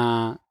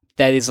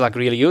that is like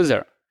real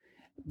user.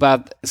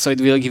 but so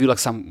it will give you like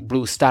some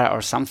blue star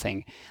or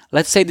something.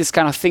 Let's say this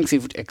kind of things,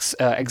 if it would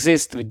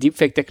exist with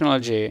deepfake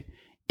technology,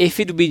 if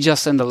it would be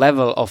just on the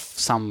level of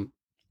some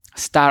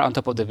star on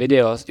top of the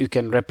videos, you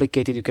can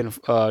replicate it, you can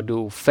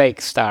do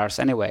fake stars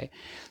anyway.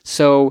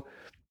 So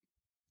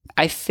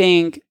I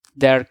think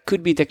there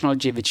could be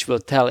technology which will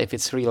tell if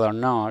it's real or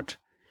not,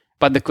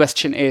 but the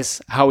question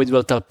is how it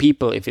will tell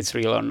people if it's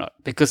real or not,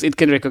 because it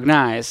can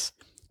recognize,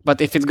 but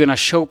if it's gonna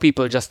show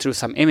people just through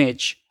some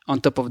image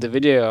on top of the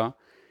video,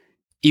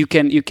 you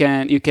can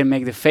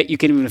make the fake. You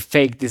can even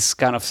fake this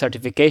kind of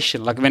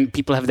certification. Like when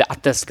people have the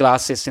attest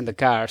glasses in the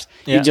cars,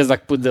 you just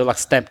like put the like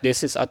stamp.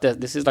 This is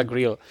attest. This is like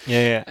real.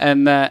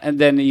 And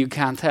then you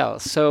can't tell.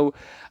 So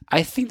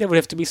I think there would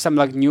have to be some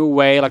like new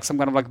way, like some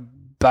kind of like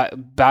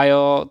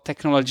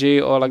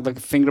biotechnology or like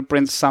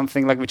fingerprints,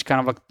 something like which kind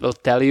of like will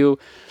tell you.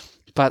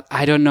 But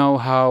I don't know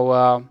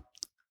how.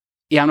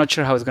 I'm not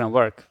sure how it's gonna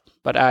work.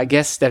 But I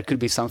guess there could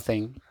be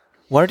something.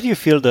 Where do you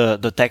feel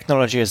the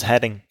technology is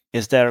heading?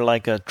 Is there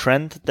like a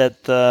trend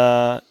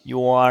that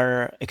you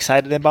are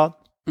excited about?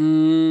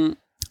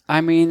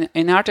 I mean,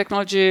 in our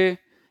technology,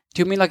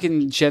 do you mean like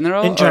in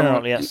general? In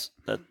general, yes.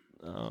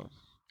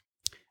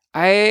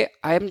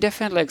 I'm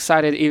definitely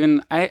excited.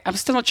 Even I'm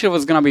still not sure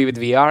what's gonna be with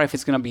VR. If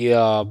it's gonna be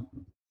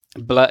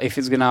if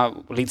it's gonna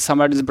lead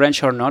somewhere this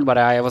branch or not. But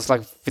I was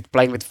like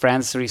playing with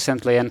friends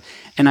recently, and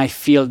I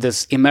feel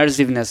this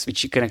immersiveness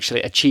which you can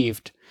actually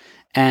achieve,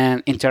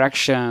 and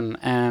interaction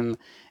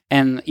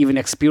and even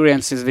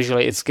experiences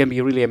visually, it's going to be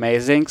really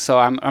amazing. So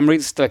I'm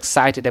really still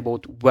excited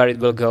about where it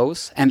will go.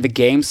 And the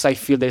games, I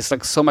feel there's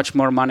like so much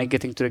more money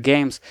getting to the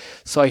games.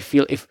 So I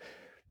feel if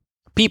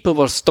people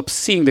will stop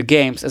seeing the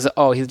games as,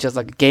 he's just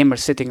like a gamer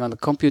sitting on the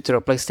computer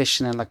or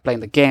PlayStation and like playing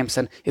the games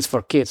and it's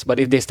for kids. But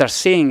if they start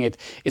seeing it,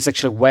 it's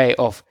actually a way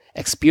of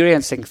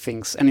experiencing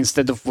things. And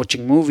instead of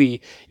watching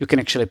movie, you can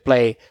actually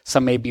play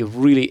some maybe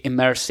really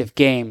immersive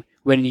game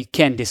when you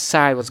can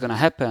decide what's going to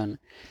happen.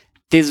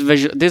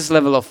 This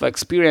level of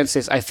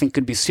experiences, I think,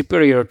 could be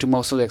superior to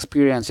most of the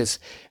experiences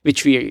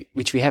which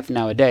we have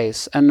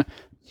nowadays, and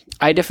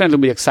I definitely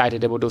be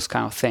excited about those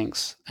kind of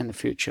things in the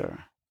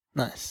future.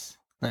 Nice.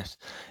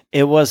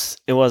 It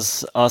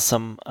was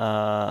awesome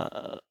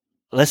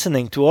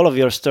listening to all of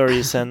your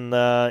stories, and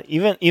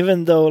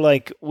even though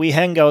like we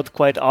hang out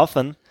quite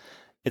often,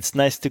 it's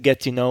nice to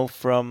get to know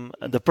from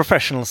the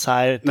professional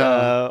side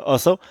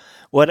also.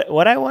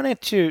 What I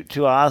wanted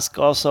to ask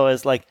also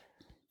is like,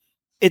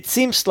 it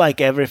seems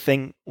like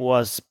everything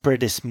was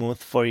pretty smooth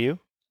for you.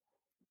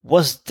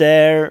 Was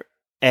there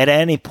at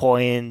any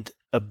point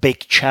a big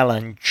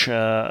challenge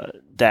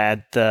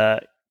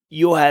that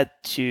you had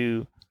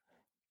to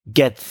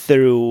get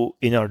through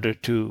in order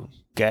to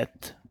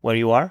get where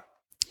you are?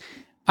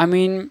 I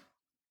mean,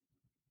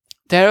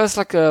 there was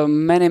like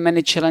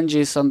many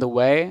challenges on the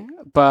way,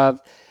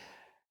 but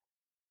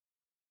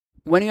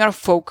when you are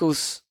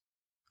focused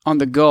on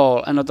the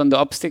goal and not on the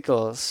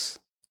obstacles,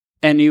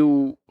 and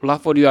you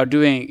love what you are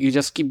doing, you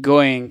just keep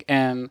going,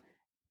 and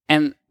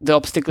the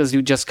obstacles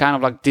you just kind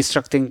of like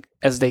distracting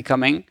as they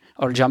coming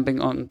or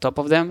jumping on top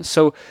of them.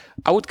 So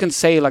I would can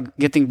say like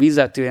getting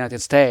visa to the United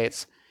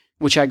States,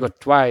 which I got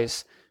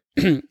twice,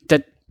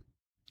 that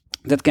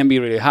can be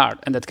really hard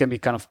and that can be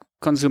kind of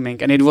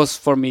consuming. And it was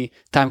for me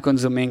time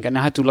consuming, and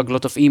I had to like a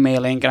lot of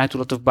emailing, and I had to a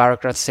lot of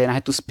bureaucracy, and I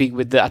had to speak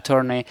with the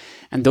attorney,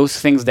 and those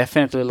things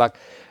definitely like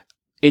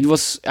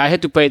I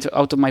had to pay it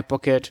out of my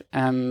pocket,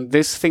 and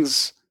these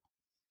things.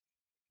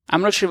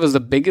 I'm not sure it was the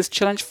biggest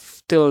challenge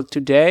till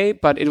today,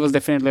 but it was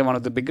definitely one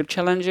of the bigger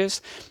challenges.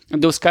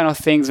 And those kind of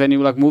things when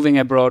you like moving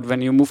abroad,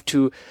 when I moved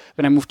to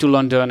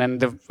London,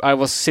 and I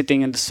was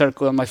sitting in the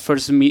circle on my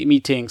first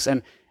meetings,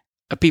 and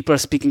people are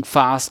speaking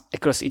fast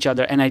across each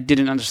other, and I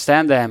didn't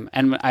understand them,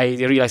 and I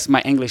realized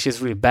my English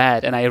is really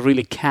bad, and I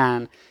really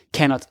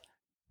cannot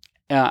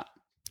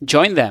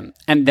join them.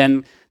 And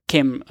then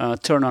came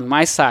turn on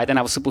my side, and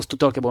I was supposed to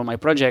talk about my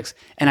projects,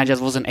 and I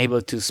just wasn't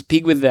able to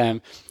speak with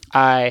them.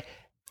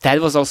 That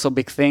was also a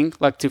big thing,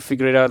 like to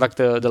figure it out, like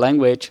the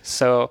language.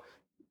 So,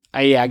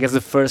 I guess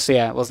the first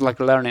was like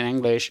learning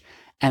English.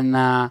 And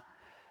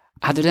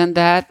other than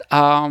that,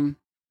 I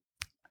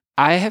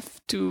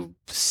have to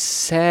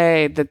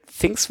say that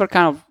things were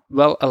kind of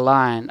well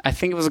aligned. I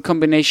think it was a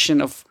combination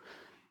of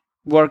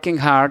working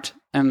hard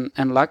and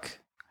luck.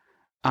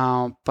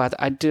 But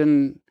I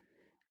didn't.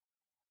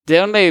 The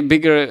only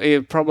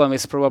bigger problem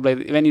is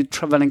probably when you're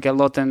traveling a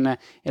lot and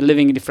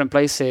living in different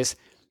places,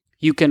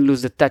 you can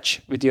lose the touch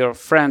with your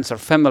friends or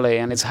family,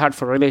 and it's hard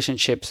for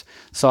relationships.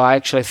 So I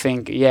actually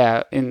think,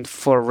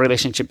 for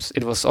relationships,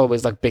 it was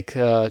always like big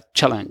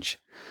challenge.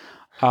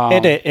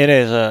 It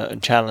is a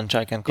challenge.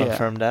 I can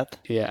confirm that.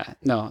 Yeah,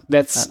 no,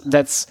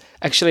 that's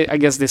actually, I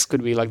guess this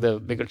could be like the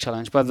bigger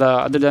challenge. But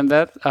other than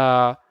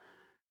that,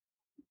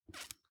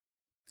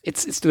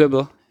 it's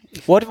doable.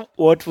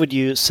 What would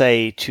you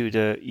say to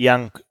the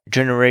young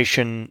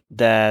generation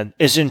that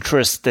is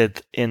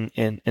interested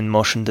in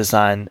motion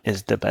design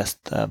is the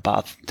best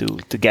path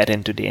to get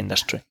into the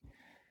industry?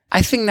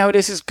 I think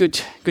nowadays is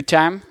good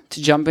time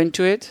to jump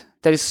into it,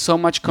 There is so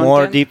much content.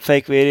 More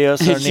deepfake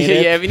videos are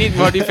needed. Yeah, we need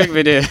more deepfake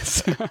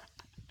videos.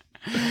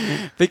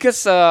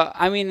 Because,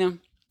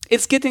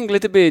 it's getting a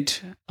little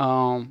bit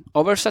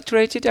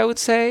oversaturated, I would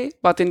say.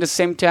 But in the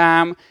same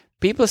time,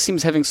 people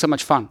seems having so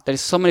much fun.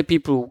 There's so many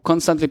people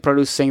constantly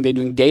producing. They're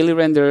doing daily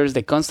renders.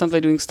 They're constantly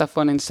doing stuff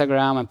on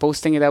Instagram and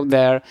posting it out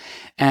there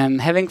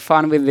and having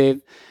fun with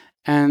it.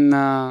 And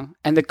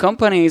the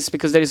companies,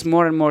 because there is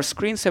more and more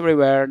screens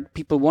everywhere,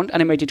 people want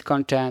animated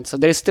content. So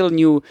there is still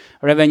new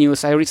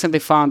revenues. I recently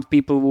found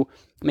people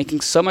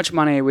making so much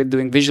money with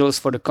doing visuals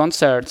for the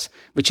concerts,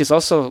 which is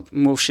also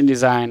motion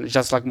design,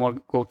 just like more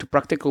go to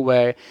practical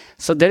way.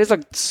 So there is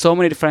like so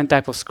many different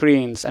type of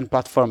screens and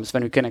platforms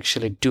when we can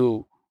actually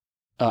do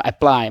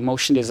apply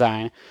motion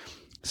design.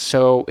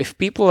 So if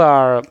people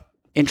are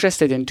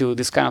interested into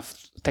this kind of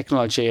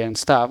technology and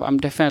stuff, I'm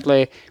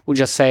definitely would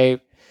just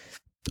say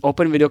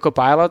open Video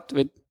Copilot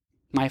with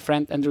my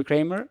friend Andrew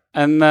Kramer,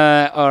 and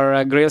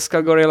or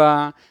Grayscale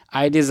Gorilla,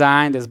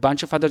 iDesign. There's a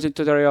bunch of other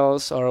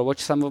tutorials, or watch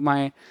some of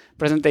my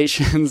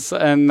presentations,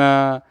 and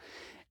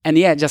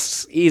yeah,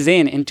 just ease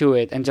into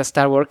it and just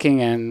start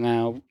working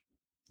and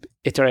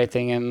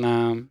iterating,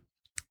 and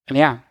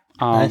yeah.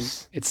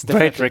 Nice. It's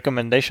great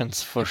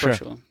recommendations for sure.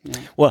 Yeah.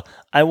 Well,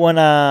 I want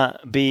to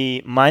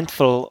be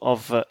mindful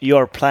of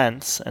your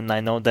plans, and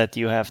I know that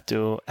you have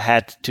to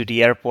head to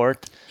the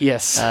airport.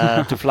 Yes.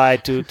 To fly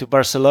to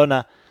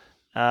Barcelona.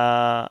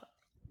 Do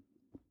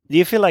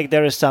you feel like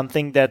there is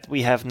something that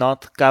we have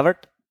not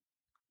covered?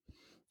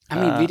 I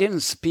mean, we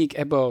didn't speak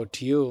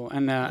about you,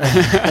 and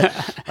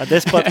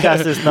this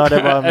podcast is not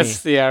about me.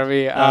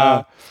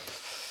 STRV.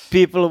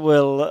 People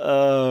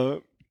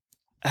will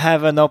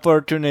have an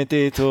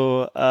opportunity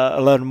to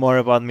learn more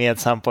about me at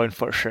some point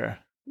for sure.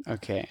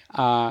 Okay.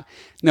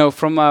 No,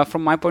 from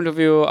my point of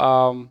view,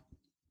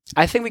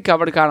 I think we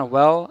covered it kind of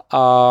well.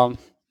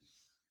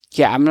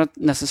 Yeah, I'm not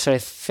necessarily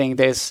think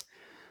there's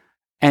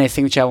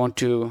anything which I want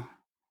to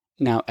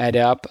now add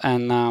up.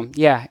 And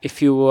yeah,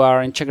 if you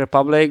are in Czech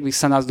Republic, we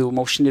sometimes do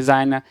motion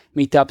design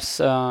meetups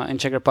in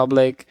Czech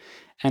Republic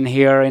and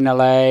here in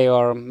LA,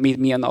 or meet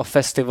me on a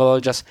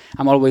festival. Just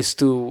I'm always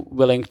too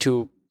willing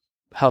to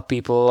help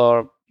people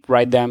or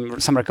write them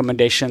some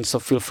recommendations. So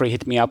feel free,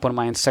 hit me up on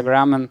my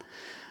Instagram. And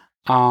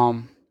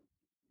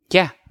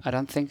yeah, I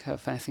don't think I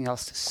have anything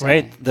else to say.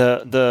 Great.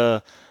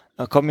 The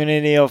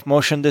community of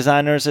motion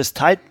designers is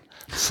tight.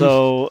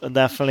 So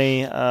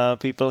definitely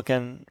people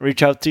can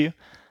reach out to you.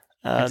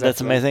 Exactly.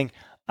 That's amazing.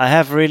 I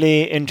have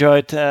really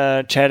enjoyed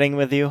chatting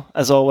with you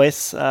as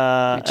always,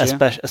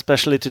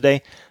 especially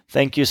today.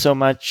 Thank you so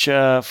much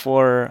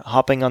for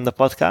hopping on the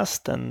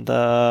podcast. And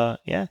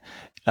yeah,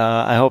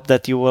 I hope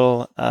that you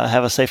will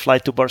have a safe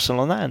flight to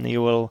Barcelona and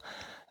you will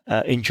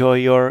enjoy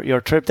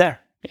your trip there.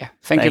 Yeah.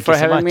 Thank you for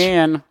having me,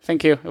 and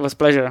thank you. It was a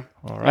pleasure.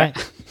 All right.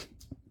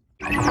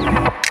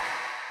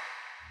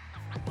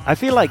 I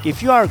feel like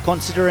if you are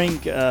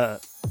considering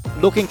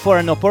looking for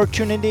an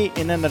opportunity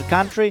in another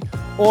country,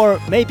 or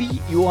maybe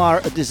you are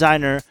a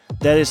designer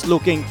that is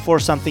looking for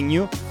something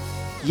new,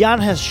 Jan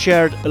has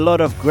shared a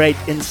lot of great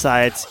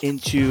insights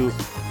into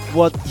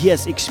what he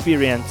has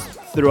experienced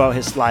throughout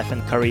his life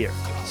and career.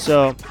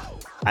 So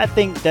I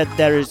think that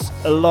there is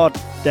a lot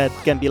that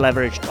can be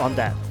leveraged on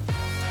that.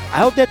 I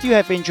hope that you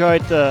have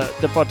enjoyed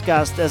the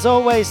podcast. As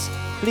always,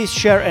 please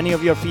share any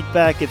of your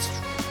feedback. It's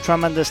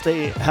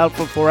tremendously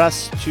helpful for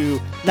us to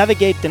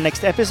navigate the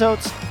next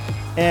episodes.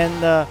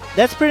 And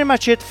that's pretty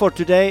much it for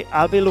today.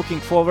 I'll be looking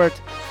forward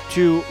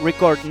to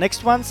record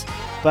next ones.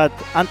 But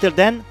until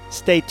then,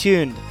 stay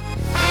tuned.